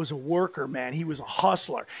was a worker, man. He was a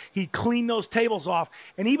hustler. He'd clean those tables off,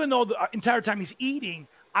 and even though the entire time he's eating,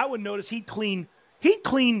 I would notice he'd clean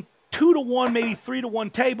 2-to-1, maybe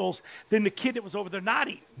 3-to-1 tables than the kid that was over there not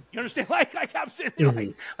eating. You understand? Like I'm sitting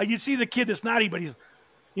there, like you see the kid that's not eating, but he's,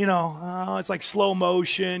 it's like slow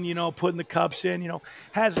motion, putting the cups in,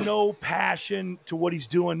 has no passion to what he's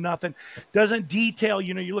doing, nothing. Doesn't detail,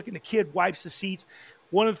 you're looking, the kid wipes the seats.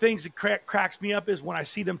 One of the things that cracks me up is when I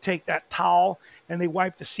see them take that towel and they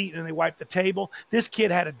wipe the seat and then they wipe the table. This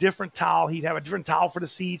kid had a different towel. He'd have a different towel for the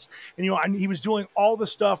seats. And, he was doing all the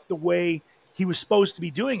stuff the way he was supposed to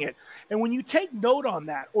be doing it. And when you take note on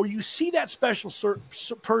that, or you see that special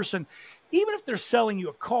person, even if they're selling you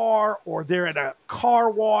a car or they're at a car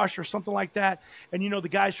wash or something like that, and the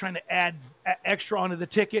guy's trying to add extra onto the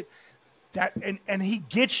ticket, and he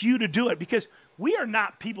gets you to do it, because we are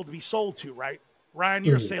not people to be sold to, right? Ryan,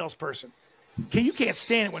 you're a salesperson. Okay, you can't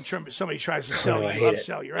stand it when somebody tries to sell you. I love to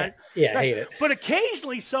sell you, right? Yeah, right. I hate it. But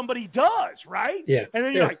occasionally somebody does, right? Yeah. And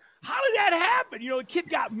then you're like, how did that happen? The kid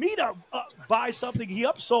got me to buy something. He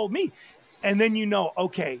upsold me. And then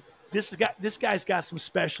okay, this guy's got some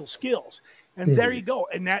special skills. And there you go.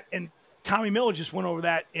 And Tommy Miller just went over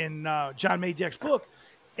that in John Majek's book.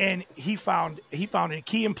 And he found a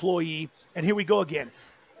key employee. And here we go again.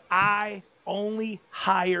 I only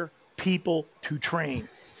hire people to train.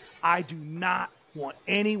 I do not want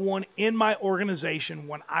anyone in my organization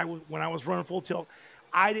when I was running full tilt.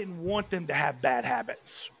 I didn't want them to have bad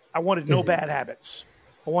habits. I wanted no bad habits.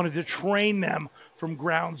 I wanted to train them from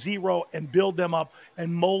ground zero and build them up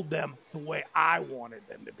and mold them the way I wanted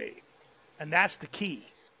them to be. And that's the key.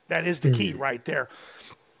 That is the key right there.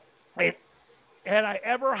 Had I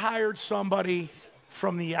ever hired somebody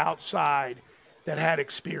from the outside that had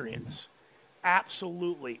experience?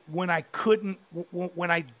 Absolutely. When I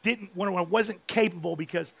wasn't capable,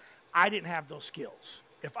 because I didn't have those skills.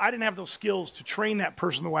 If I didn't have those skills to train that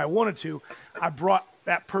person the way I wanted to, I brought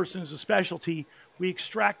that person as a specialty. We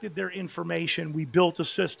extracted their information. We built a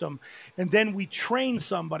system, and then we trained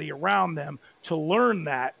somebody around them to learn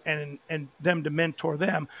that and them to mentor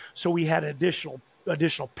them. So we had additional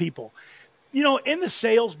people. In the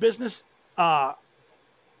sales business,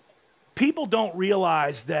 people don't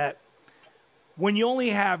realize that when you only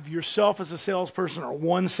have yourself as a salesperson or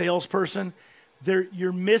one salesperson,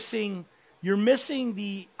 you're missing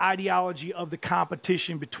the ideology of the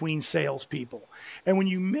competition between salespeople. And when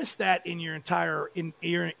you miss that in your entire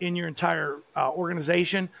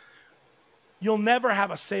organization, you'll never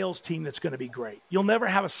have a sales team that's going to be great. You'll never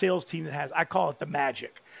have a sales team that has, I call it the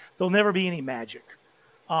magic. There'll never be any magic.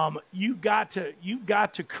 You've got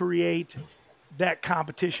to create that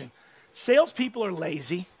competition. Salespeople are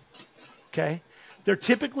lazy. Okay, they're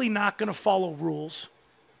typically not going to follow rules.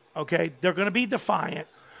 Okay, they're going to be defiant.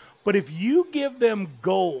 But if you give them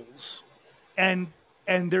goals and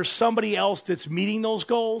there's somebody else that's meeting those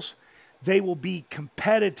goals, they will be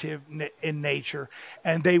competitive in nature,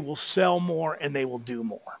 and they will sell more and they will do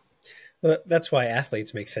more. Well, that's why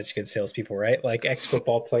athletes make such good salespeople, right? Like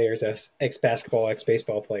ex-football players, ex-basketball,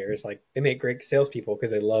 ex-baseball players, like they make great salespeople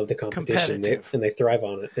because they love the competition and they thrive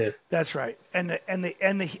on it. Yeah. That's right, and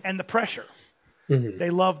the pressure.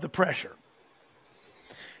 They love the pressure.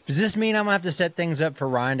 Does this mean I'm gonna have to set things up for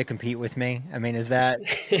Ryan to compete with me? I mean, is that?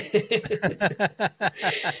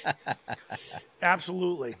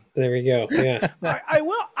 Absolutely. There we go. Yeah.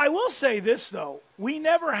 I will say this though: we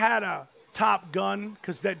never had a Top Gun,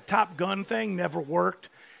 because that Top Gun thing never worked.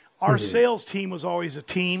 Our sales team was always a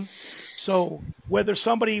team. So whether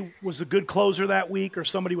somebody was a good closer that week or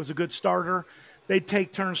somebody was a good starter, they'd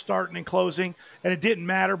take turns starting and closing, and it didn't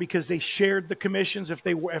matter because they shared the commissions if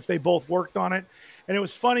they both worked on it. And it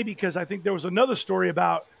was funny because I think there was another story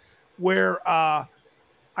about where I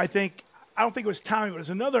don't think it was Tommy, but it was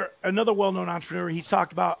another well-known entrepreneur. He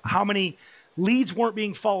talked about how many leads weren't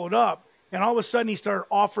being followed up. And all of a sudden, he started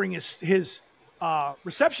offering his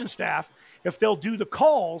reception staff, if they'll do the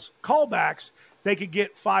callbacks, they could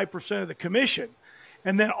get 5% of the commission.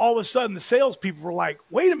 And then all of a sudden, the salespeople were like,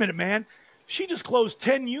 "Wait a minute, man! She just closed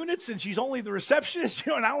 10 units, and she's only the receptionist,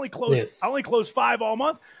 and I only closed 5 all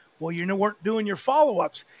month." Well, you weren't doing your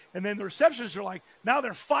follow-ups. And then the receptionists are like, now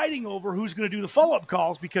they're fighting over who's going to do the follow-up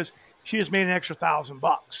calls because she just made an extra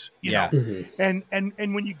 $1,000. You know?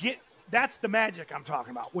 And when you get. That's the magic I'm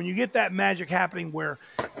talking about. When you get that magic happening where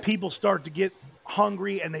people start to get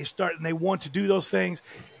hungry and they want to do those things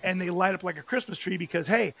and they light up like a Christmas tree because,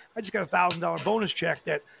 hey, I just got a $1,000 bonus check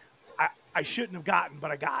that I shouldn't have gotten,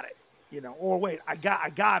 but I got it. or wait, I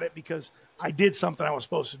got it because I did something I was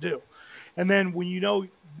supposed to do. And then when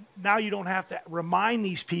now you don't have to remind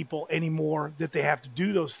these people anymore that they have to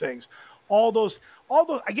do those things. All those,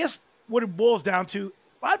 I guess what it boils down to,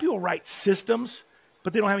 a lot of people write systems,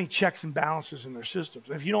 but they don't have any checks and balances in their systems.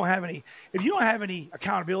 And if you don't have any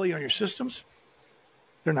accountability on your systems,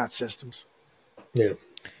 they're not systems. Yeah.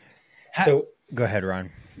 So go ahead,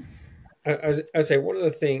 Ron. I would say one of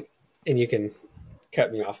the things, and you can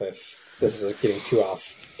cut me off if this is getting too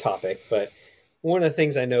off topic, but one of the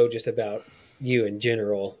things I know just about you in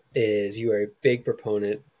general is you are a big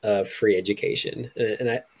proponent of free education.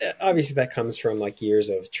 And obviously that comes from like years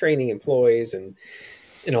of training employees and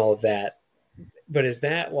all of that. But is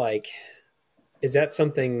that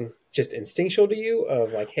something just instinctual to you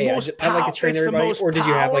of like, hey, I like to train everybody, or did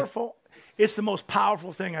you have like... It's the most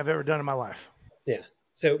powerful thing I've ever done in my life. Yeah.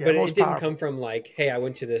 So, but it didn't come from like, hey, I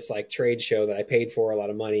went to this like trade show that I paid for a lot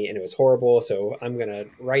of money and it was horrible, so I'm going to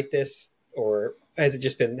write this, or has it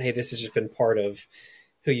just been, hey, this has just been part of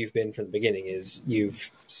who you've been from the beginning, is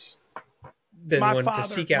you've been one to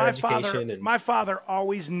seek out education. My father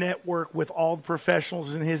always networked with all the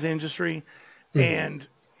professionals in his industry. And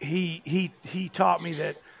he taught me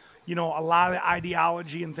that, a lot of the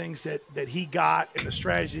ideology and things that he got and the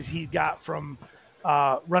strategies he got from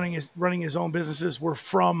running his own businesses were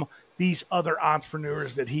from these other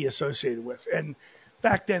entrepreneurs that he associated with. And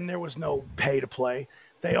back then there was no pay to play.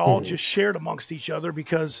 They all just shared amongst each other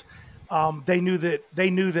because they knew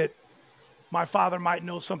that my father might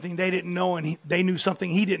know something they didn't know, and they knew something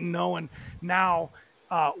he didn't know. And now,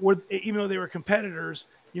 even though they were competitors,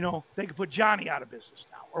 they could put Johnny out of business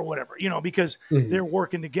now or whatever, because they're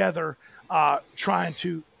working together, trying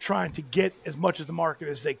to get as much of the market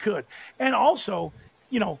as they could. And also,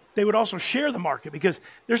 they would also share the market, because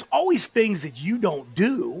there's always things that you don't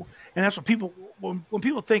do. And that's what people, when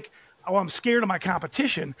people think, oh, I'm scared of my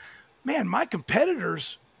competition, man, my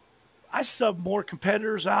competitors, I subbed more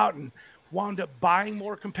competitors out and wound up buying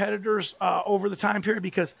more competitors over the time period,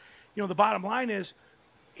 because, the bottom line is,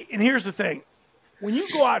 and here's the thing, when you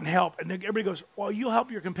go out and help, and everybody goes, well, you'll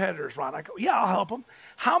help your competitors, Ron. I go, yeah, I'll help them.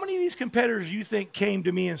 How many of these competitors you think came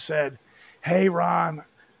to me and said, hey, Ron,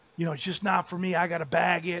 it's just not for me. I got to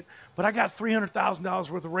bag it, but I got $300,000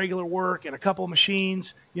 worth of regular work and a couple of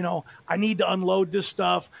machines. I need to unload this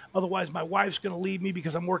stuff. Otherwise, my wife's going to leave me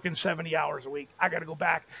because I'm working 70 hours a week. I got to go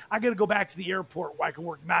back. I got to go back to the airport where I can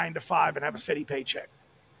work 9 to 5 and have a steady paycheck.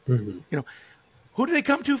 Who do they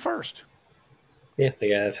come to first? Yeah,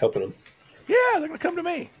 the guy that's helping them. Yeah, they're going to come to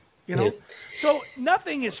me, Yeah. So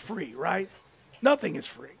nothing is free, right? Nothing is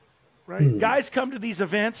free, right? Guys come to these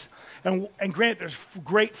events, and grant there's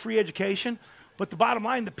great free education, but the bottom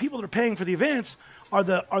line, the people that are paying for the events are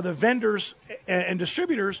the vendors and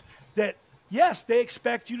distributors that, yes, they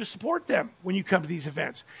expect you to support them when you come to these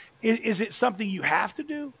events. Is it something you have to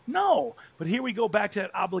do? No. But here we go back to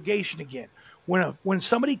that obligation again. When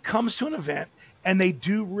somebody comes to an event and they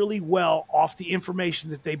do really well off the information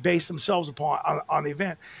that they base themselves upon on the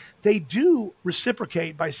event, they do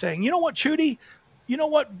reciprocate by saying, you know what, Trudy, you know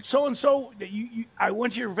what, so-and-so, I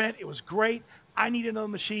went to your event. It was great. I need another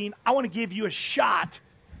machine. I want to give you a shot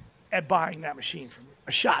at buying that machine from you.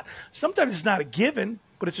 A shot. Sometimes it's not a given,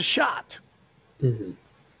 but it's a shot.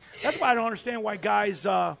 That's why I don't understand why guys,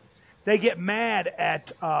 they get mad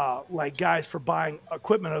at like guys for buying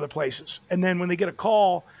equipment other places. And then when they get a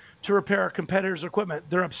call to repair a competitor's equipment,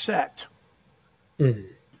 they're upset.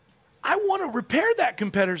 I want to repair that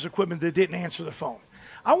competitor's equipment that didn't answer the phone.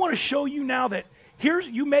 I want to show you now that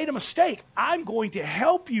you made a mistake. I'm going to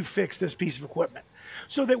help you fix this piece of equipment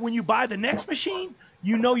so that when you buy the next machine,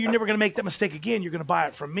 you're never going to make that mistake again. You're going to buy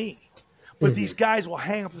it from me. But these guys will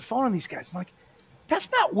hang up the phone on these guys. I'm like,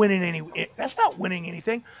 that's not winning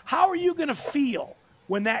anything. How are you going to feel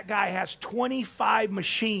when that guy has 25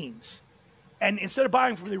 machines? And instead of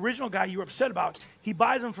buying from the original guy you were upset about, he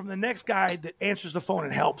buys them from the next guy that answers the phone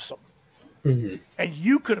and helps him. And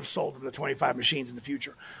you could have sold him the 25 machines in the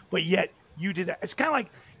future, but yet you did that. It's kind of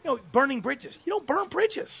like, burning bridges. You don't burn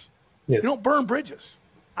bridges. Yeah. You don't burn bridges.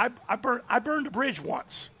 I burned a bridge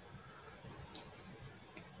once.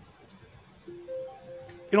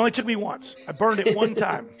 It only took me once. I burned it one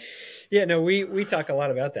time. Yeah, no, we talk a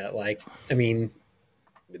lot about that. Like, I mean,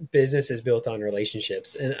 business is built on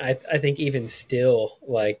relationships. And I think even still,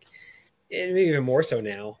 like, and even more so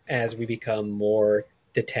now as we become more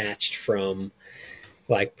detached from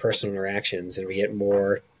like personal interactions and we get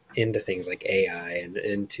more into things like AI and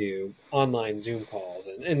into online Zoom calls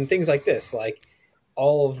and things like this, like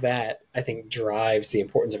all of that, I think drives the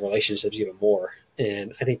importance of relationships even more.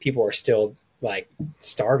 And I think people are still like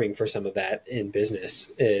starving for some of that in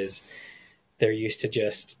business. Is they're used to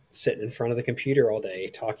just sitting in front of the computer all day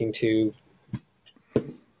talking to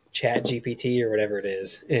Chat GPT or whatever it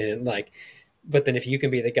is, and like, but then if you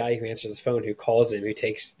can be the guy who answers the phone, who calls him, who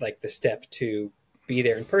takes like the step to be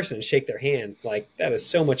there in person and shake their hand, like that is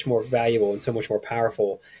so much more valuable and so much more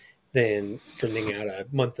powerful than sending out a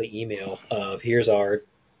monthly email of here's our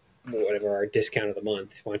whatever our discount of the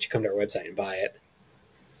month. Why don't you come to our website and buy it?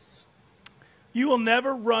 You will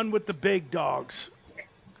never run with the big dogs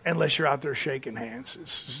unless you're out there shaking hands.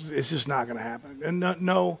 It's just not going to happen. And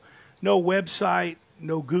no website,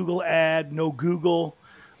 no Google ad, no Google.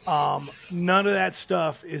 None of that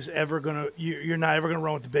stuff is ever going to. You're not ever going to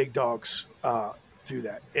run with the big dogs through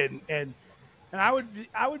that. And I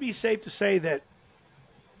would be safe to say that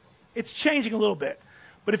it's changing a little bit.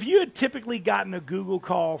 But if you had typically gotten a Google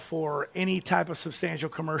call for any type of substantial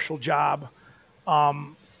commercial job,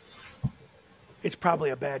 it's probably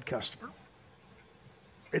a bad customer.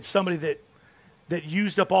 It's somebody that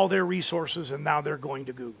used up all their resources and now they're going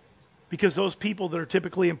to Google. Because those people that are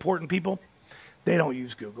typically important people, they don't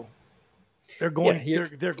use Google. They're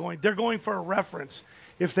going for a reference.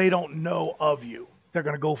 If they don't know of you, they're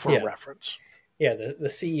going to go for a reference. Yeah, the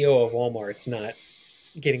CEO of Walmart's not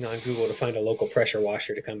getting on Google to find a local pressure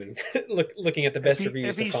washer to come and looking at the best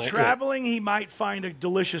reviews. If he's traveling, he might find a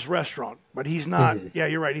delicious restaurant, but he's not. Mm-hmm. Yeah,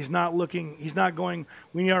 you're right. He's not looking. He's not going.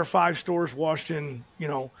 We need our 5 stores washed in,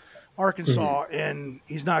 Arkansas, mm-hmm. and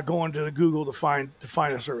he's not going to the Google to find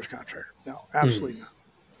a service contractor. No, absolutely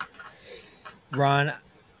not. Ron,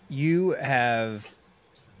 you have,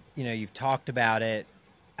 you've talked about it.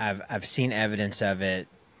 I've seen evidence of it.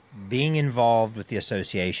 Being involved with the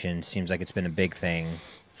association seems like it's been a big thing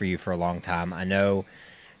for you for a long time. I know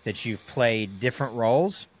that you've played different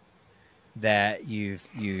roles, that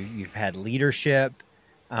you've had leadership,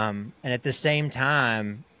 and at the same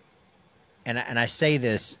time, and I say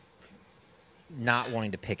this not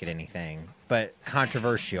wanting to pick at anything, but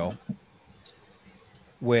controversial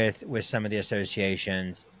with some of the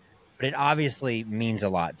associations, but it obviously means a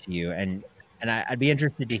lot to you, and I'd be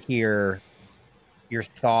interested to hear your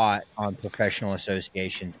thought on professional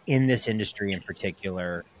associations in this industry in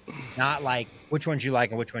particular, not like which ones you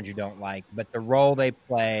like and which ones you don't like, but the role they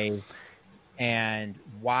play and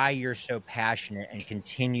why you're so passionate and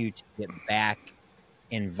continue to get back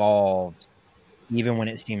involved, even when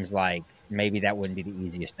it seems like maybe that wouldn't be the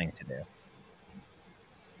easiest thing to do.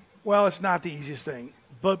 Well, it's not the easiest thing,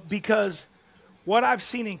 but because what I've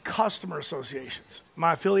seen in customer associations,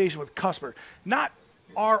 my affiliation with customer, not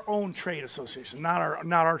our own trade association, not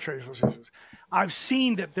our trade associations. I've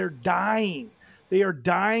seen that they're dying. They are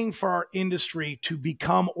dying for our industry to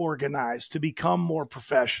become organized, to become more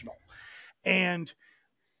professional. And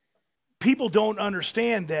people don't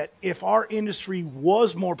understand that if our industry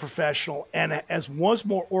was more professional and was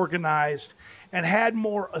more organized and had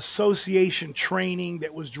more association training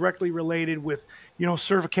that was directly related with,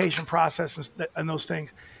 certification processes and those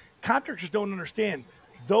things, contractors don't understand.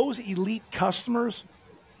 Those elite customers,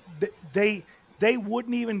 they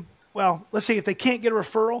wouldn't even, well, let's say if they can't get a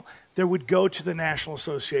referral, they would go to the National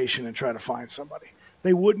Association and try to find somebody.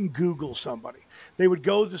 They wouldn't Google somebody. They would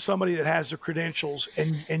go to somebody that has the credentials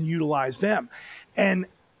and utilize them. And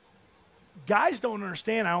guys don't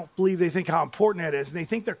understand. I don't believe they think how important that is. And they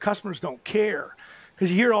think their customers don't care.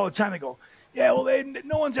 Because you hear it all the time. They go, yeah, well,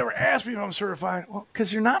 no one's ever asked me if I'm certified. Well,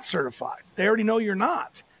 because you're not certified. They already know you're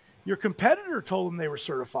not. Your competitor told them they were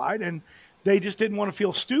certified, and they just didn't want to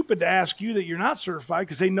feel stupid to ask you that you're not certified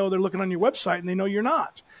because they know they're looking on your website and they know you're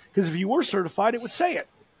not. Because if you were certified, it would say it.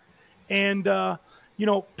 And,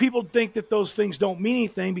 people think that those things don't mean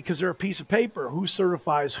anything because they're a piece of paper. Who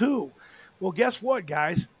certifies who? Well, guess what,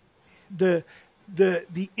 guys? The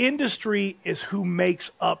industry is who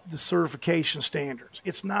makes up the certification standards.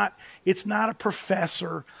 It's not a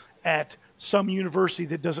professor at some university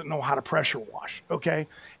that doesn't know how to pressure wash, okay?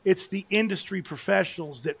 It's the industry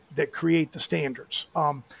professionals that create the standards.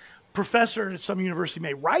 Professor at some university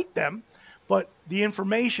may write them, but the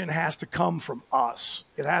information has to come from us.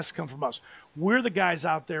 It has to come from us. We're the guys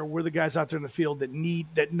out there. We're the guys out there in the field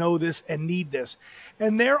that know this and need this.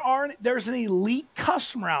 And there's an elite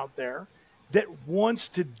customer out there that wants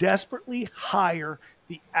to desperately hire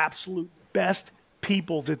the absolute best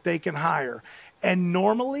people that they can hire. And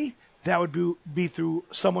normally that would be through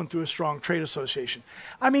a strong trade association.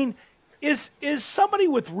 I mean, is somebody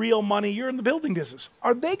with real money, you're in the building business,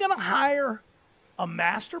 are they going to hire a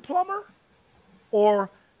master plumber or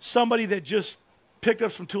somebody that just picked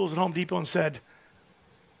up some tools at Home Depot and said,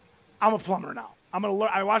 I'm a plumber now. I'm going to learn.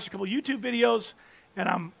 I watched a couple YouTube videos and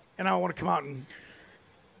I want to come out and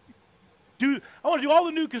to do all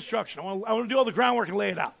the new construction. I want to do all the groundwork and lay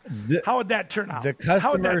it out. How would that turn out?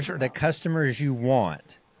 The customers you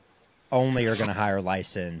want only are going to hire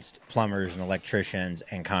licensed plumbers and electricians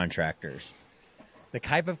and contractors. The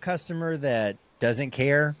type of customer that doesn't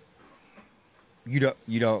care, you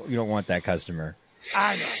don't want that customer.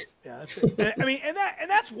 I know. Yeah, that's it. I mean, and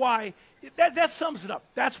that's why that sums it up.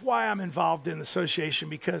 That's why I'm involved in the association,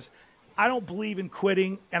 because I don't believe in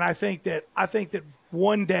quitting, and I think that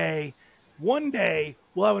one day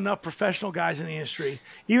we'll have enough professional guys in the industry,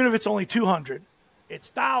 even if it's only 200, it's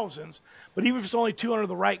thousands, but even if it's only 200 of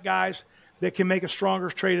the right guys that can make a stronger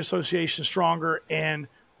trade association stronger and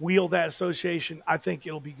wield that association, I think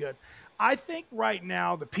it'll be good. I think right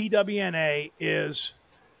now the PWNA is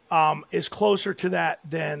closer to that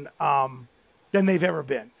than they've ever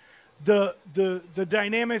been. The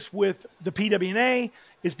dynamics with the PWNA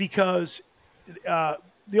is because the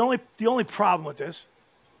only problem with this,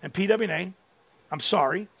 and PWNA, I'm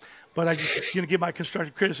sorry, but I'm just going to give my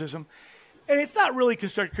constructive criticism, and it's not really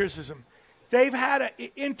constructive criticism. They've had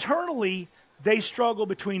internally they struggle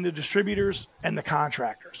between the distributors and the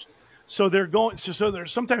contractors. So they're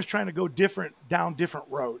sometimes trying to go down different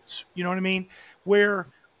roads. You know what I mean? Where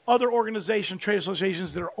other organizations, trade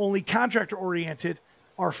associations that are only contractor oriented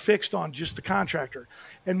are fixed on just the contractor.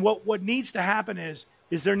 And what needs to happen is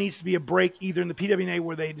there needs to be a break either in the PWNA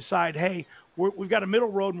where they decide, hey, we've got a middle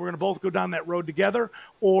road and we're going to both go down that road together,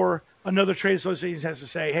 or another trade association has to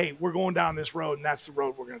say, hey, we're going down this road and that's the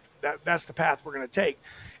road that's the path we're going to take.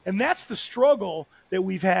 And that's the struggle that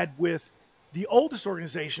we've had with the oldest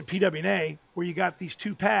organization, PWNA, where you got these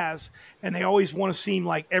two paths, and they always want to seem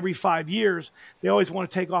like every 5 years, they always want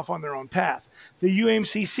to take off on their own path. The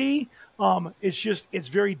UMCC, it's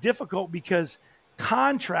very difficult because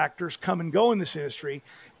contractors come and go in this industry,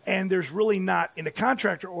 and there's really not, in a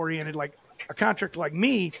contractor oriented, like a contractor like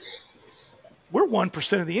me, we're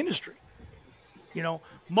 1% of the industry. You know,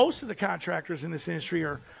 most of the contractors in this industry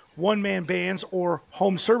are one-man bands or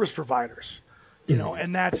home service providers. You know,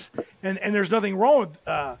 and that's and there's nothing wrong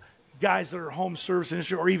with guys that are home service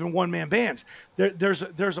industry or even one-man bands. There's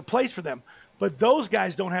a place for them, but those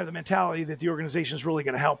guys don't have the mentality that the organization is really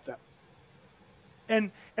going to help them.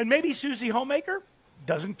 And maybe Susie Homemaker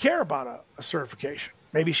doesn't care about a certification.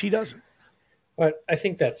 Maybe she doesn't. But I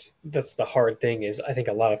think that's the hard thing is I think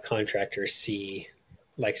a lot of contractors see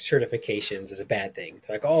like certifications as a bad thing.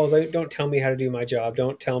 They're like, oh, don't tell me how to do my job.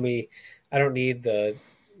 Don't tell me I don't need the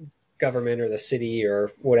government or the city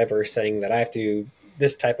or whatever saying that I have to do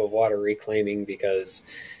this type of water reclaiming because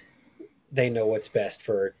they know what's best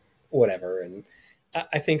for whatever. And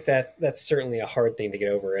I think that's certainly a hard thing to get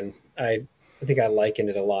over. And I think I liken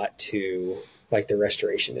it a lot to like the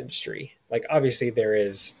restoration industry. Like obviously there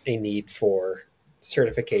is a need for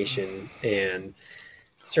certification and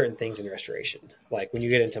certain things in restoration. Like when you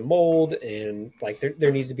get into mold and like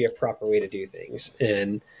there needs to be a proper way to do things.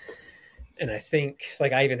 And I think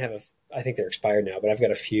like I even have I think they're expired now, but I've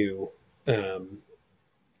got a few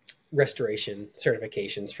restoration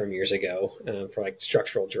certifications from years ago for like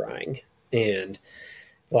structural drying. And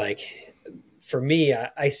like for me,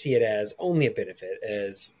 I see it as only a benefit.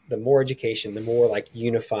 As the more education, the more like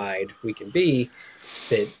unified we can be,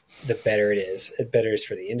 that the better it is. It better is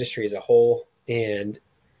for the industry as a whole. And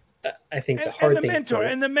I think the hard thing and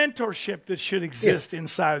the mentorship that should exist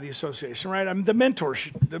inside of the association, right? I mean, the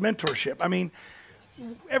mentorship. I mean,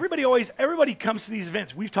 everybody comes to these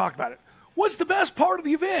events. We've talked about it. What's the best part of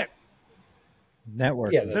the event?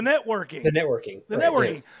 Networking. Yeah, the networking. The networking. The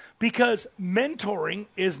networking. Yeah. Because mentoring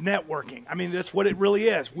is networking. I mean, that's what it really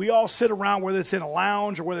is. We all sit around, whether it's in a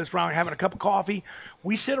lounge or whether it's around having a cup of coffee.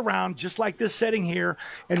 We sit around just like this setting here,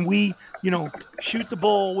 and we, shoot the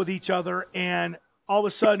bull with each other, and all of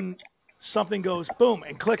a sudden something goes boom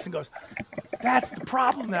and clicks and goes, that's the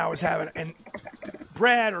problem that I was having. And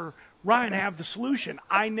Brad or Ryan have the solution.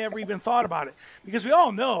 I never even thought about it, because we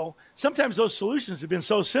all know sometimes those solutions have been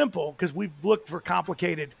so simple because we've looked for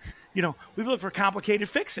complicated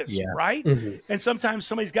fixes, right? Mm-hmm. And sometimes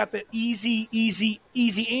somebody's got the easy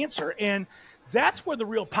answer. And that's where the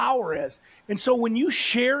real power is. And so when you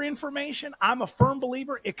share information, I'm a firm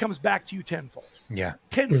believer it comes back to you tenfold. Yeah.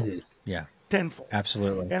 Tenfold. Mm-hmm. Yeah. Tenfold.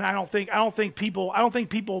 Absolutely. And I don't think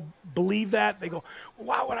people believe that. They go, well,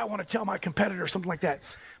 why would I want to tell my competitor something like that?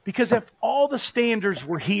 Because if all the standards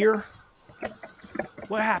were here,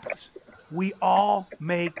 what happens? We all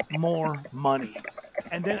make more money.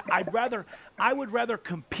 And then I would rather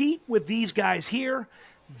compete with these guys here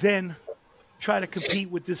than try to compete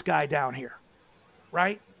with this guy down here.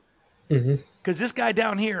 Right? Mm-hmm. Because this guy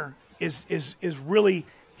down here is really,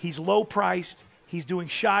 he's low priced, he's doing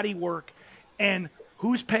shoddy work, and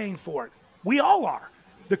who's paying for it? We all are,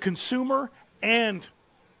 the consumer and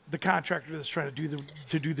the contractor that's trying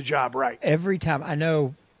to do the job right. Every time, I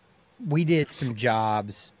know we did some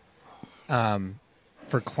jobs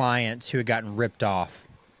for clients who had gotten ripped off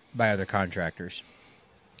by other contractors.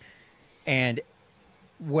 And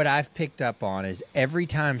what I've picked up on is every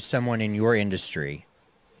time someone in your industry,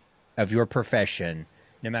 of your profession,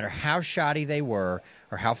 no matter how shoddy they were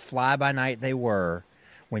or how fly by night they were,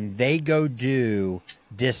 when they go do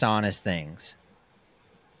dishonest things,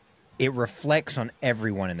 it reflects on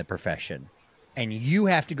everyone in the profession. And you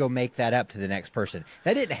have to go make that up to the next person.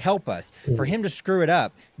 That didn't help us. For him to screw it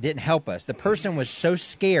up didn't help us. The person was so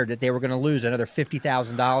scared that they were going to lose another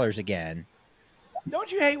 $50,000 again.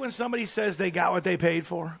 Don't you hate when somebody says they got what they paid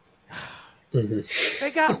for?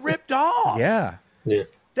 They got ripped off. Yeah.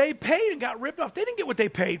 They paid and got ripped off. They didn't get what they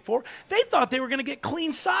paid for. They thought they were going to get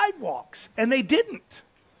clean sidewalks, and they didn't.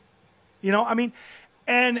 You know, I mean,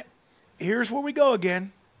 and here's where we go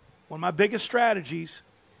again. One of my biggest strategies,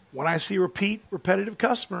 when I see repetitive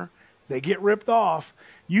customer, they get ripped off.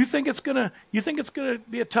 You think it's gonna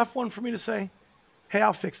be a tough one for me to say, hey,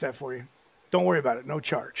 I'll fix that for you. Don't worry about it. No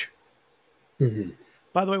charge.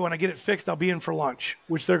 By the way, when I get it fixed, I'll be in for lunch,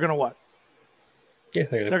 which they're gonna what? Yeah,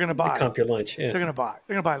 they're going to buy. Comp your lunch. Yeah. They're going to buy.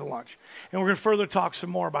 They're going to buy the lunch. And we're going to further talk some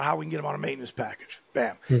more about how we can get them on a maintenance package.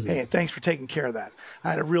 Bam. Hey, thanks for taking care of that.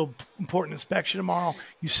 I had a real important inspection tomorrow.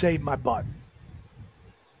 You saved my butt.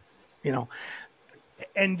 You know,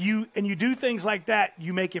 and you do things like that.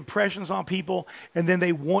 You make impressions on people, and then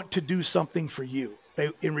they want to do something for you. They,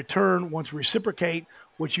 in return, want to reciprocate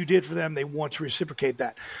what you did for them. They want to reciprocate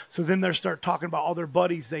that. So then they start talking about all their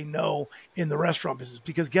buddies they know in the restaurant business.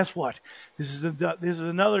 Because guess what? This is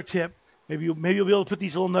another tip. Maybe you'll be able to put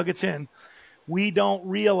these little nuggets in. We don't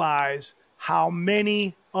realize how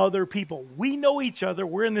many other people. We know each other.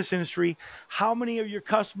 We're in this industry. How many of your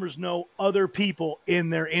customers know other people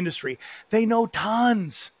in their industry? They know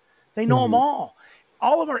tons. They know them all.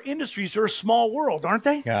 All of our industries are a small world, aren't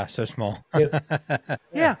they? Yeah, so small.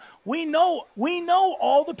 Yeah, we know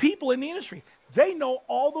all the people in the industry. They know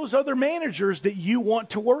all those other managers that you want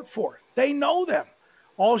to work for. They know them.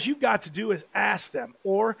 All you've got to do is ask them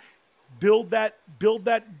or build that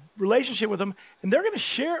relationship with them, and they're going to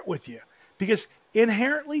share it with you because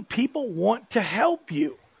inherently people want to help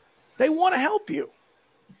you. They want to help you.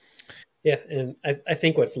 Yeah, and I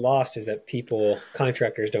think what's lost is that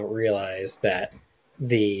contractors don't realize that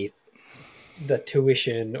the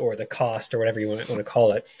tuition or the cost or whatever you want to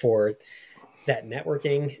call it for that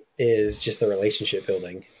networking is just the relationship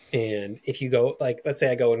building. And if you go, like, let's say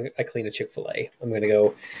I go and I clean a Chick-fil-A, I'm going to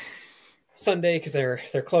go Sunday because they're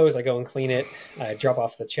closed. I go and clean it. I drop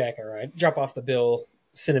off the check or I drop off the bill,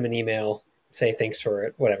 send them an email, say thanks for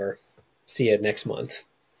it, whatever. See you next month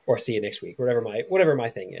or see you next week, whatever my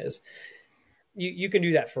thing is. You can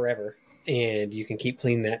do that forever. And you can keep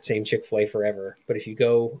cleaning that same Chick-fil-A forever. But if you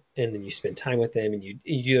go and then you spend time with them and you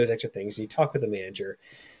do those extra things, and you talk with the manager,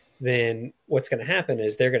 then what's going to happen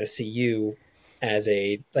is they're going to see you as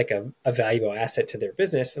a valuable asset to their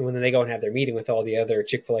business. And when they go and have their meeting with all the other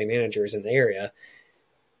Chick-fil-A managers in the area,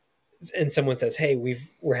 and someone says, hey,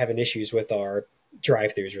 we're having issues with our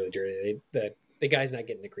drive-thrus really dirty. The guy's not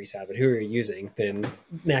getting the grease out of it. Who are you using? Then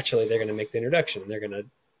naturally they're going to make the introduction. They're going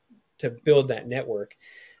to build that network.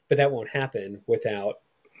 But that won't happen without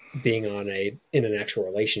being in an actual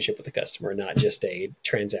relationship with the customer, not just a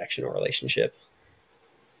transactional relationship.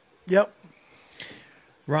 Yep.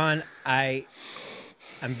 Ron, I'm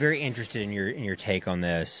very interested in your take on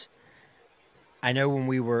this. I know when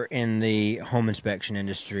we were in the home inspection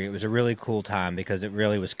industry, it was a really cool time because it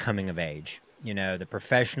really was coming of age. You know, the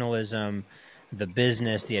professionalism, the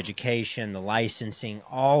business, the education, the licensing,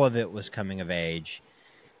 all of it was coming of age.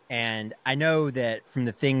 And I know that from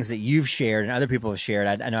the things that you've shared and other people have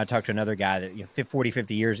shared, I know I talked to another guy that 40,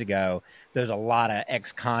 50 years ago, there's a lot of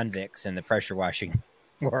ex-convicts in the pressure washing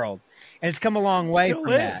world. And it's come a long way from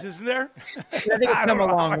that. Isn't there? I think it's come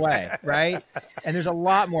a long way, right? And there's a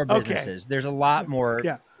lot more businesses. There's a lot more.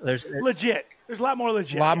 Yeah. There's legit. There's a lot more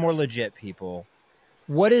legit. A lot more legit people.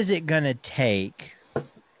 What is it going to take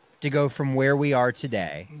to go from where we are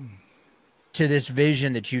today to this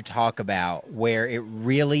vision that you talk about, where it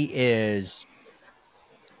really is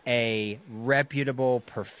a reputable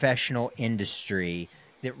professional industry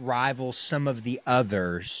that rivals some of the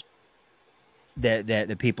others that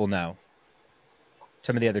the people know,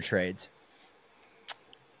 some of the other trades?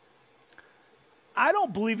 I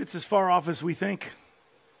don't believe it's as far off as we think.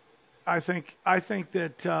 I think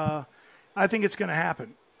that it's going to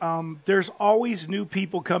happen. There's always new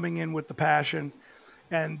people coming in with the passion.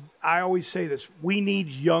 And I always say this, we need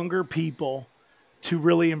younger people to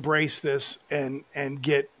really embrace this and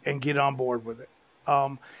get on board with it.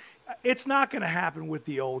 It's not going to happen with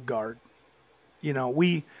the old guard. You know,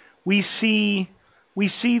 we see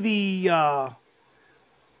it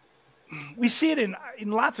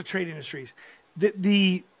in lots of trade industries.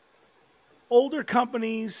 The older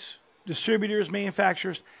companies, distributors,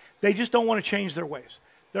 manufacturers, they just don't want to change their ways.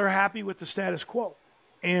 They're happy with the status quo,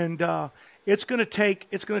 and it's going to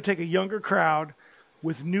take a younger crowd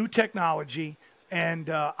with new technology, and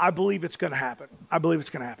I believe it's going to happen.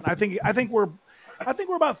 I think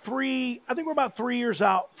we're about 3 years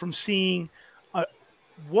out from seeing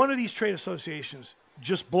one of these trade associations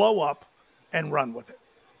just blow up and run with it.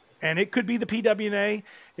 And it could be the PWNA,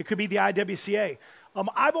 it could be the IWCA.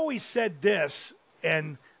 I've always said this,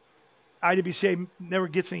 and IWCA never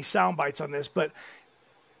gets any sound bites on this, but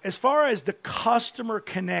as far as the customer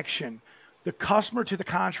connection, the customer to the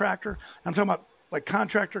contractor, I'm talking about like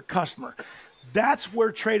contractor, customer, that's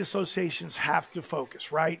where trade associations have to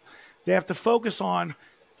focus, right? They have to focus on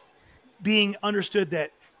being understood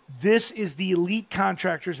that this is the elite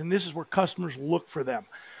contractors and this is where customers look for them.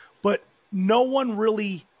 But no one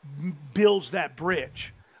really builds that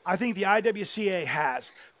bridge. I think the IWCA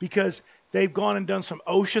has, because they've gone and done some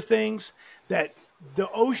OSHA things that the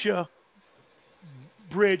OSHA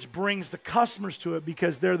bridge brings the customers to it,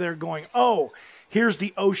 because they're there going, oh, here's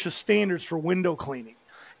the OSHA standards for window cleaning.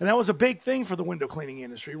 And that was a big thing for the window cleaning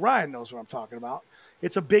industry. Ryan knows what I'm talking about.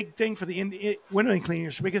 It's a big thing for the window cleaning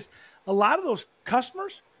industry, because a lot of those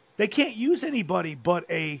customers, they can't use anybody but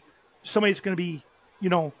somebody that's going to be,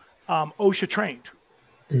 OSHA trained,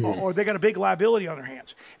 or they got a big liability on their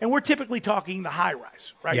hands. And we're typically talking the high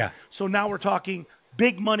rise, right? Yeah. So now we're talking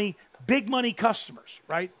big money customers,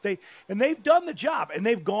 right? They've done the job, and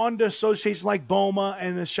they've gone to associations like BOMA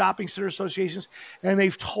and the shopping center associations, and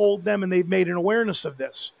they've told them, and they've made an awareness of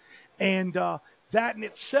this. And that in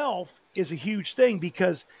itself is a huge thing,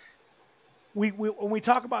 because when we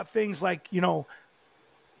talk about things like,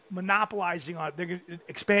 monopolizing on, they're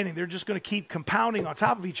expanding, they're just going to keep compounding on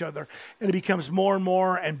top of each other, and it becomes more and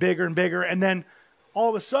more and bigger and bigger. And then all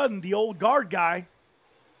of a sudden, the old guard guy,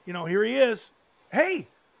 here he is. Hey,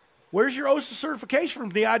 where's your OSHA certification from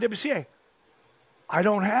the IWCA? I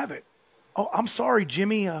don't have it. Oh, I'm sorry,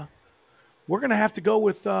 Jimmy. We're going to have to go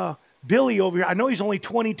with Billy over here. I know he's only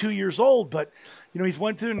 22 years old, but he's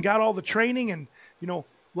went through and got all the training, and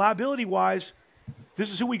liability wise,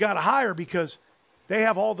 this is who we got to hire, because they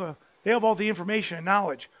have all the information and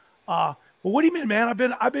knowledge. Well, what do you mean, man? I've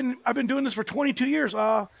been doing this for 22 years.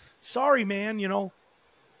 Sorry, man.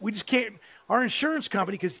 We just can't. Our insurance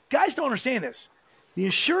company, because guys don't understand this. The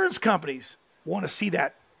insurance companies want to see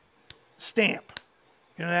that stamp,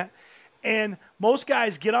 that. And most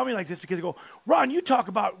guys get on me like this because they go, Ron, you talk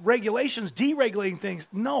about regulations, deregulating things.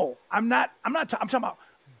 No, I'm not. I'm talking about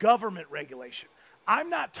government regulation. I'm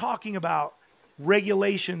not talking about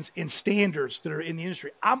regulations and standards that are in the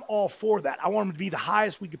industry. I'm all for that. I want them to be the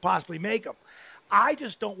highest we could possibly make them. I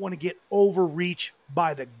just don't want to get overreach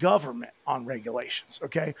by the government on regulations,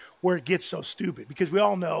 okay, where it gets so stupid, because we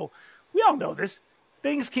all know this.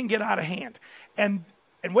 Things can get out of hand. And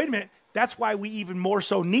wait a minute, that's why we even more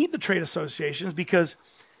so need the trade associations, because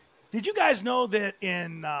did you guys know that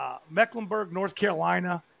in Mecklenburg, North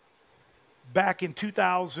Carolina, back in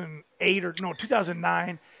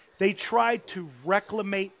 2009, they tried to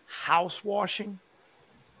reclaimate house washing?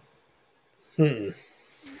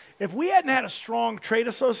 If we hadn't had a strong trade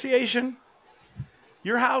association,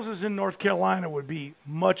 your houses in North Carolina would be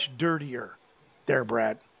much dirtier there,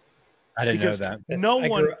 Brad. I didn't know that.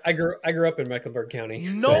 I grew up in Mecklenburg County.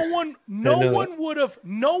 No one would have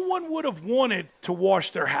wanted to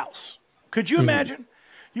wash their house. Could you imagine?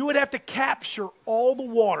 You would have to capture all the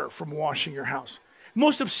water from washing your house.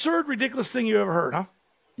 Most absurd, ridiculous thing you ever heard, huh?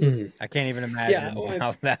 I can't even imagine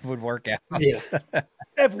how that would work out. Yeah.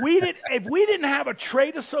 If we didn't have a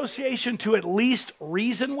trade association to at least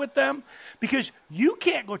reason with them, because you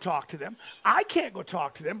can't go talk to them, I can't go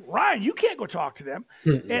talk to them, Ryan, you can't go talk to them.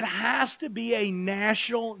 It has to be a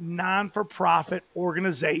national non-for-profit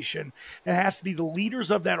organization. It has to be the leaders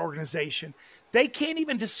of that organization. They can't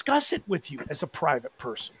even discuss it with you as a private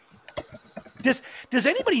person. Does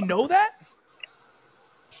anybody know that?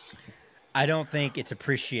 I don't think it's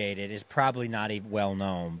appreciated. It's probably not even well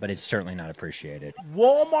known, but it's certainly not appreciated.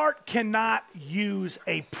 Walmart cannot use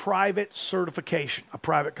a private certification, a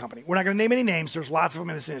private company. We're not going to name any names. There's lots of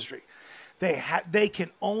them in this industry. They can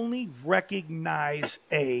only recognize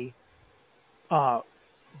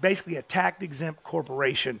basically a tax-exempt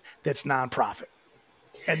corporation that's nonprofit,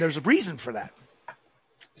 and there's a reason for that.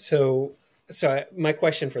 So my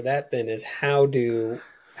question for that then is how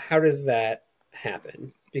does that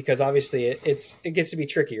happen, because obviously it gets to be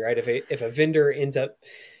tricky, right? If a vendor ends up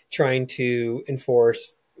trying to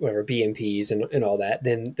enforce whatever BMPs and all that,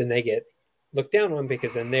 then they get looked down on,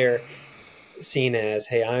 because then they're seen as,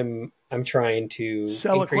 hey, I'm trying to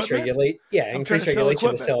increase regulation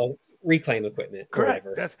to sell reclaim equipment. Correct. Or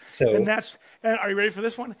whatever. And are you ready for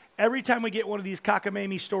this one? Every time we get one of these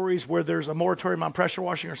cockamamie stories where there's a moratorium on pressure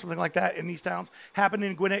washing or something like that in these towns, happened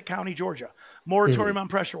in Gwinnett County, Georgia, moratorium on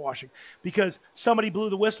pressure washing, because somebody blew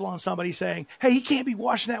the whistle on somebody saying, hey, he can't be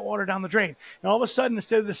washing that water down the drain. And all of a sudden,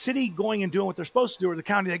 instead of the city going and doing what they're supposed to do, or the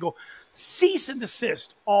county, they go, cease and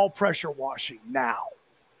desist all pressure washing now.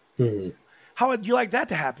 How would you like that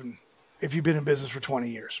to happen if you've been in business for 20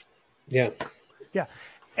 years? Yeah. Yeah.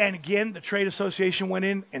 And again, the trade association went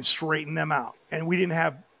in and straightened them out. And we didn't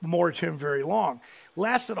have moratorium very long.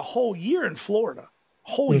 Lasted a whole year in Florida.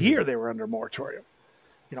 A whole year they were under moratorium.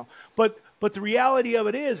 But the reality of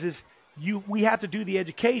it is we have to do the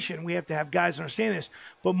education. We have to have guys understand this.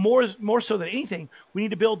 But more so than anything, we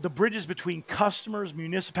need to build the bridges between customers,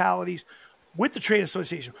 municipalities, with the trade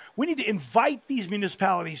association. We need to invite these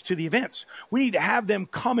municipalities to the events. We need to have them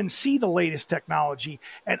come and see the latest technology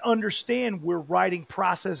and understand we're writing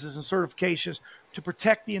processes and certifications to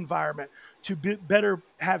protect the environment, to better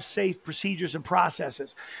have safe procedures and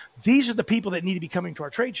processes. These are the people that need to be coming to our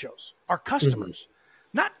trade shows, our customers,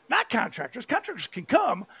 not contractors. Contractors can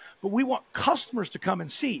come, but we want customers to come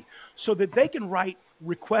and see so that they can write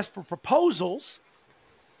requests for proposals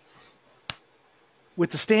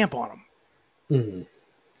with the stamp on them.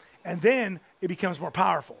 And then it becomes more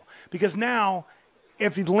powerful, because now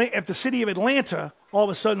if the city of Atlanta all of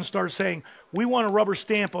a sudden starts saying, we want a rubber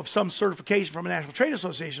stamp of some certification from a National Trade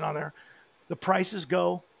Association on there, the prices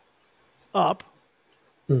go up,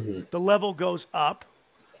 the level goes up,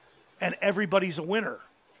 and everybody's a winner.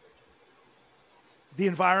 The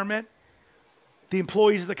environment, the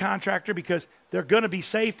employees of the contractor, because they're going to be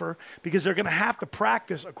safer, because they're going to have to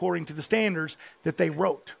practice according to the standards that they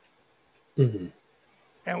wrote.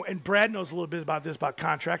 And Brad knows a little bit about this, about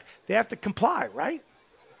contract. They have to comply, right?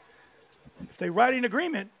 If they write an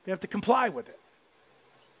agreement, they have to comply with it.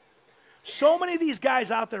 So many of these guys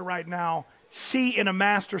out there right now see in a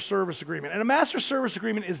master service agreement. And a master service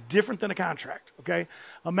agreement is different than a contract, okay?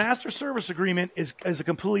 A master service agreement is a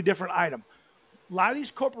completely different item. A lot of these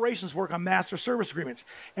corporations work on master service agreements,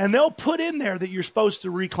 and they'll put in there that you're supposed to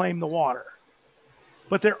reclaim the water.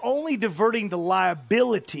 But they're only diverting the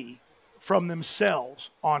liability from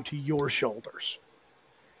themselves onto your shoulders.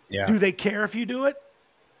 Yeah. Do they care if you do it?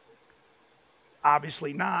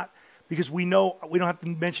 Obviously not, because we know we don't have to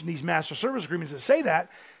mention these master service agreements that say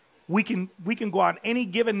that. We can go on any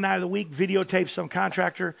given night of the week, videotape some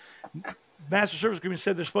contractor. Master service agreement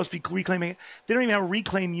said they're supposed to be reclaiming it. They don't even have a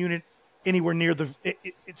reclaim unit anywhere near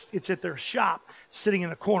it's at their shop, sitting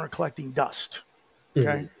in a corner collecting dust.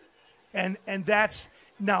 Okay, and that's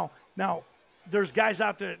now. There's guys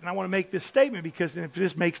out there, and I want to make this statement, because if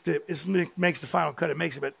this makes the final cut, it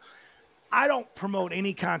makes it. But I don't promote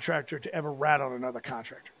any contractor to ever rat on another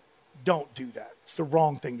contractor. Don't do that. It's the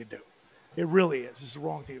wrong thing to do. It really is. It's the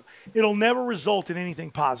wrong thing to do. It'll never result in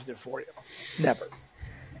anything positive for you. Never.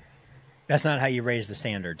 That's not how you raise the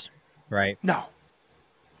standards, right? No,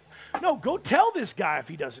 go tell this guy if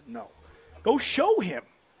he doesn't know. Go show him,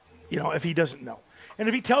 if he doesn't know. And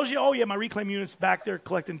if he tells you, oh, yeah, my reclaim unit's back there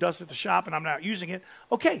collecting dust at the shop and I'm not using it,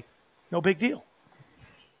 okay, no big deal.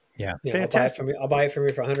 Yeah. Fantastic. I'll buy it from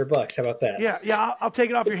you for $100. How about that? Yeah, I'll take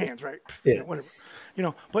it off your hands, right? Yeah. Whatever.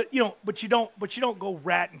 But you don't go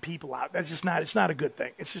ratting people out. That's just not, it's not a good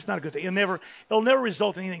thing. It's just not a good thing. It'll never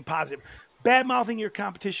result in anything positive. Bad mouthing your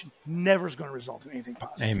competition never is going to result in anything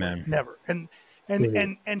positive. Amen. Never.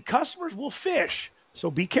 And customers will fish. So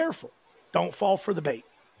be careful. Don't fall for the bait.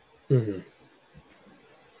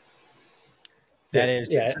 That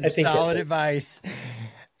is I think solid advice.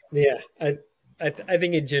 Yeah, I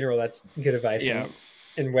think in general that's good advice. Yeah.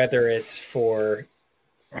 And whether it's for,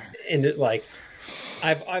 and like,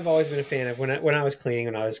 I've always been a fan of when I was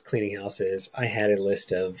cleaning houses, I had a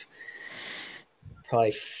list of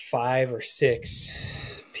probably 5 or 6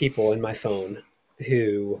 people in my phone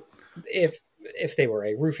who, if they were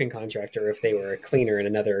a roofing contractor, if they were a cleaner in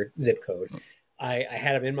another zip code, I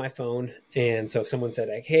had them in my phone. And so if someone said,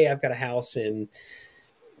 like, hey, I've got a house in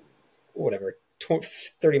whatever,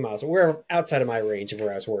 30 miles, wherever outside of my range of where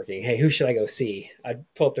I was working, hey, who should I go see? I'd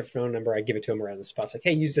pull up their phone number. I'd give it to them around the spot. It's like,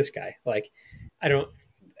 hey, use this guy. Like,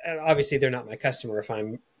 obviously they're not my customer if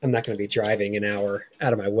I'm not going to be driving an hour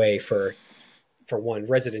out of my way for one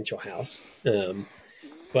residential house.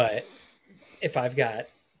 But if I've got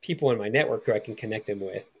people in my network who I can connect them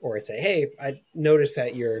with, or I say, hey, I noticed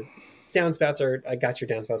that your I got your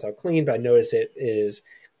downspouts all clean, but I notice it is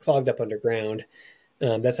clogged up underground.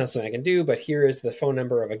 That's not something I can do, but here is the phone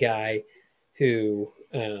number of a guy who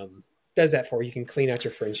does that for you. You can clean out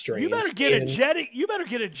your fringe drains. You better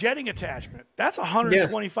get a jetting attachment. That's a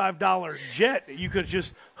 $125 jet that you could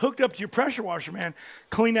just hooked up to your pressure washer, man.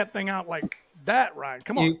 Clean that thing out like that, Ryan.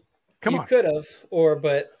 Come on. You could have,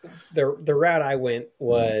 but the route I went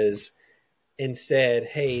was instead,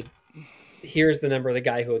 hey, here's the number of the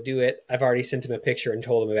guy who will do it. I've already sent him a picture and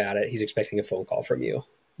told him about it. He's expecting a phone call from you.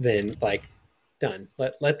 Then done.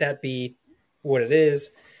 Let that be what it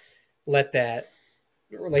is. Let that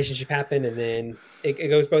relationship happen, and then it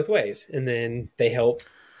goes both ways, and then they help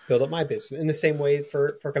build up my business. In the same way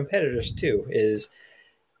for competitors too, is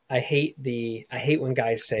I hate when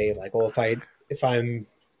guys say like, well, if I'm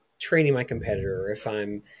training my competitor, or if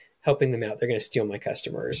I'm helping them out, they're going to steal my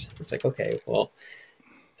customers. It's like, okay, well,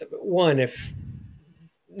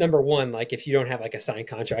 number one, like if you don't have like a signed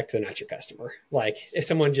contract, they're not your customer. Like if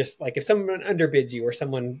someone underbids you, or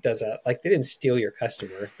someone does like they didn't steal your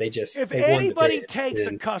customer. If anybody takes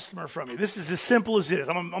a customer from you, this is as simple as it is.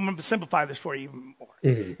 I'm going to simplify this for you even more.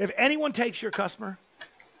 Mm-hmm. If anyone takes your customer,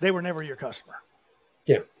 they were never your customer.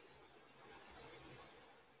 Yeah.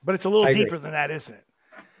 But it's a little deeper than that, isn't it?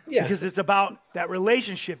 Yeah. Because it's about that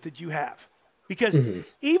relationship that you have. Because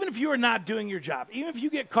even if you are not doing your job, even if you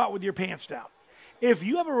get caught with your pants down, if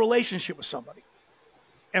you have a relationship with somebody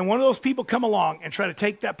and one of those people come along and try to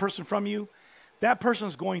take that person from you, that person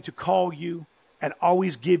is going to call you and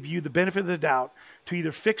always give you the benefit of the doubt to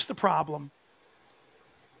either fix the problem,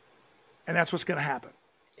 and that's what's going to happen.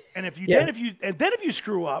 And if you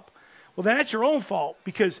screw up, well, then that's your own fault,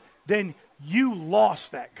 because then you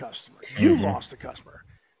lost that customer. You lost the customer.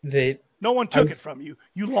 No one took it from you.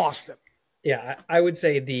 You lost them. Yeah, I would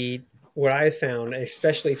say what I found,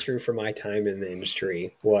 especially true for my time in the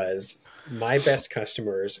industry, was my best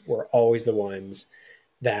customers were always the ones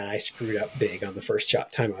that I screwed up big on the first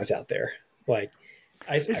time I was out there. Like,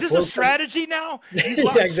 is this a strategy now? You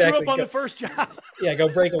yeah, exactly. Screw up on the first job. Yeah, go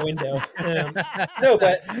break a window. No,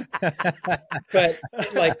 but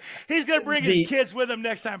like he's gonna bring his kids with him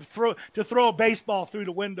next time to throw a baseball through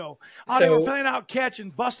the window. They were playing out catch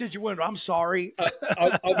and busted your window. I'm sorry.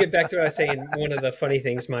 I'll get back to what I was saying. One of the funny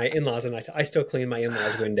things, my in-laws and I still clean my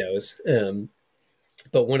in-laws' windows.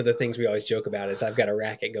 But one of the things we always joke about is I've got a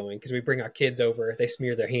racket going, because we bring our kids over, they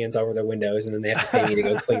smear their hands over their windows, and then they have to pay me to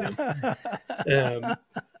go clean them.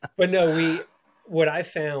 But no, what I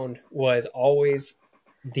found was always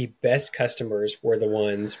the best customers were the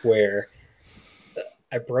ones where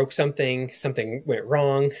I broke something went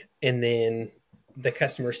wrong, and then the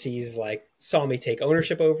customer saw me take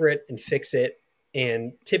ownership over it and fix it.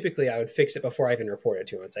 And typically I would fix it before I even report it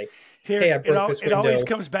to them. It's like, hey, I broke this window. It always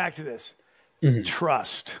comes back to this.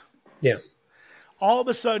 Trust. Yeah. All of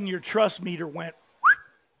a sudden your trust meter went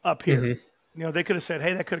up here. They could have said,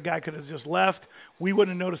 hey, that guy could have just left. We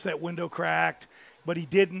wouldn't have noticed that window cracked, but he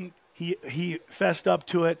didn't. He fessed up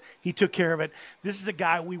to it. He took care of it. This is a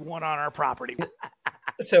guy we want on our property.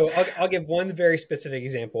 So I'll give one very specific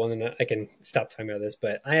example, and then I can stop talking about this.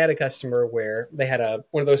 But I had a customer where they had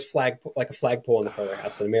one of those like a flagpole in the front of their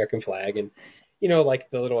house, an American flag, and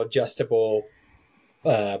like the little adjustable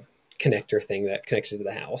connector thing that connects it to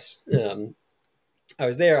the house. I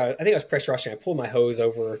was there. I think I was pressure washing. I pulled my hose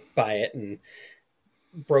over by it and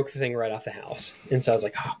broke the thing right off the house. And so I was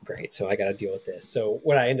like, oh, great. So I got to deal with this. So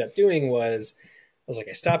what I ended up doing was,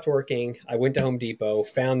 I stopped working. I went to Home Depot,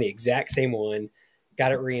 found the exact same one,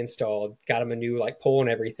 got it reinstalled, got them a new pole and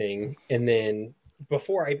everything. And then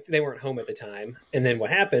they weren't home at the time. And then what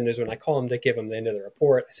happened is when I called them to give them the end of the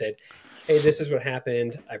report, I said, hey, this is what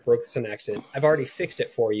happened. I broke this in an accident. I've already fixed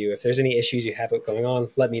it for you. If there's any issues you have going on,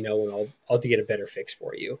 let me know, and I'll get a better fix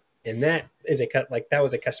for you. And that is that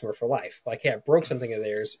was a customer for life. Like, hey, I broke something of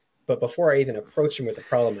theirs, but before I even approached them with the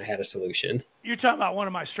problem, I had a solution. You're talking about one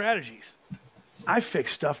of my strategies. I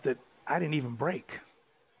fixed stuff that I didn't even break.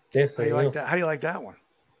 Yeah. How do you like that? How do you like that one?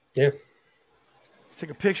 Yeah. Let's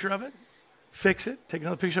take a picture of it, fix it, take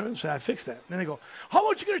another picture of it, and say, I fixed that. And then they go, how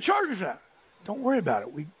much are you going to charge me for that? Don't worry about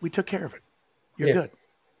it. We took care of it. You're good.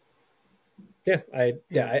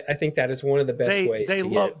 Yeah, I think that is one of the best ways. They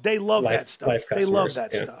love that stuff. They love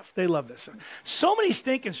that stuff. They love this stuff. So many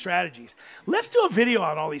stinking strategies. Let's do a video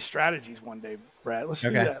on all these strategies one day, Brad. Let's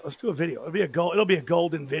do that. Let's do a video. It'll be a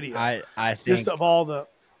golden video. I think just of all the.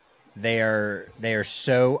 They are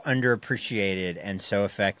so underappreciated and so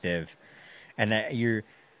effective, and that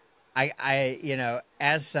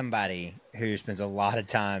as somebody who spends a lot of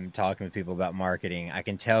time talking with people about marketing, I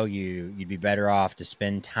can tell you'd be better off to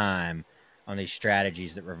spend time on these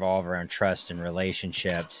strategies that revolve around trust and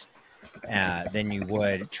relationships than you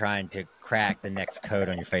would trying to crack the next code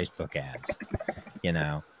on your Facebook ads. You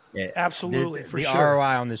know, Absolutely, the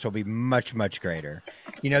ROI on this will be much, much greater.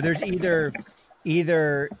 You know, there's either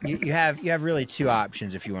you have really two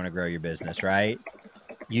options if you want to grow your business, right?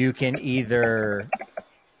 You can either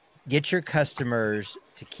get your customers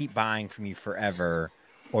to keep buying from you forever,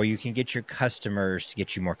 or you can get your customers to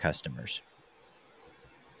get you more customers.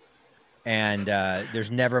 And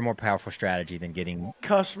there's never a more powerful strategy than getting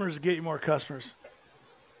customers to get you more customers.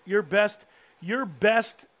 Your best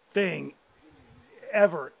thing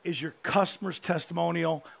ever is your customer's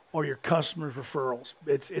testimonial or your customer's referrals.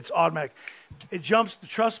 It's automatic. It jumps the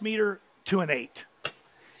trust meter to an 8.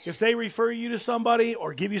 If they refer you to somebody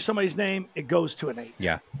or give you somebody's name, it goes to an 8.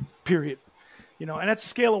 Yeah. Period. You know, and that's a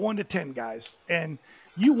scale of 1 to 10, guys. And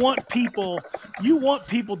you want people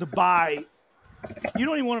to buy. You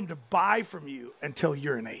don't even want them to buy from you until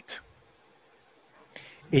you're an 8.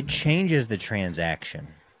 It changes the transaction.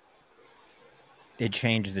 It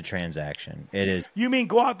changes the transaction. It is. You mean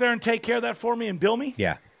go out there and take care of that for me and bill me?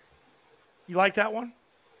 Yeah. You like that one?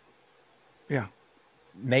 Yeah.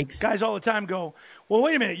 Makes guys all the time go, well,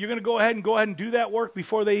 wait a minute. You're going to go ahead and do that work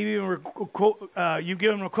before they even quote. You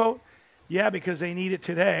give them a quote. Yeah, because they need it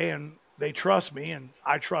today and they trust me and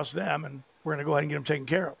I trust them and we're going to go ahead and get them taken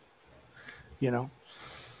care of. You know,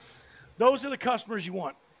 those are the customers you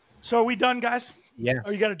want. So are we done, guys? Yeah.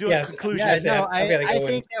 Oh, you got to do a conclusion. Yeah, no, I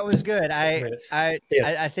think that was good. I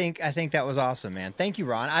think that was awesome, man. Thank you,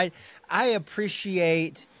 Ron. I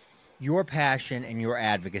appreciate your passion and your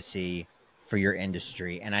advocacy for your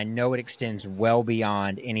industry, and I know it extends well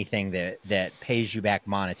beyond anything that pays you back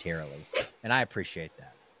monetarily, and I appreciate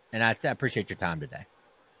that. And I appreciate your time today.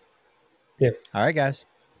 Yeah. All right, guys.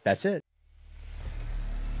 That's it.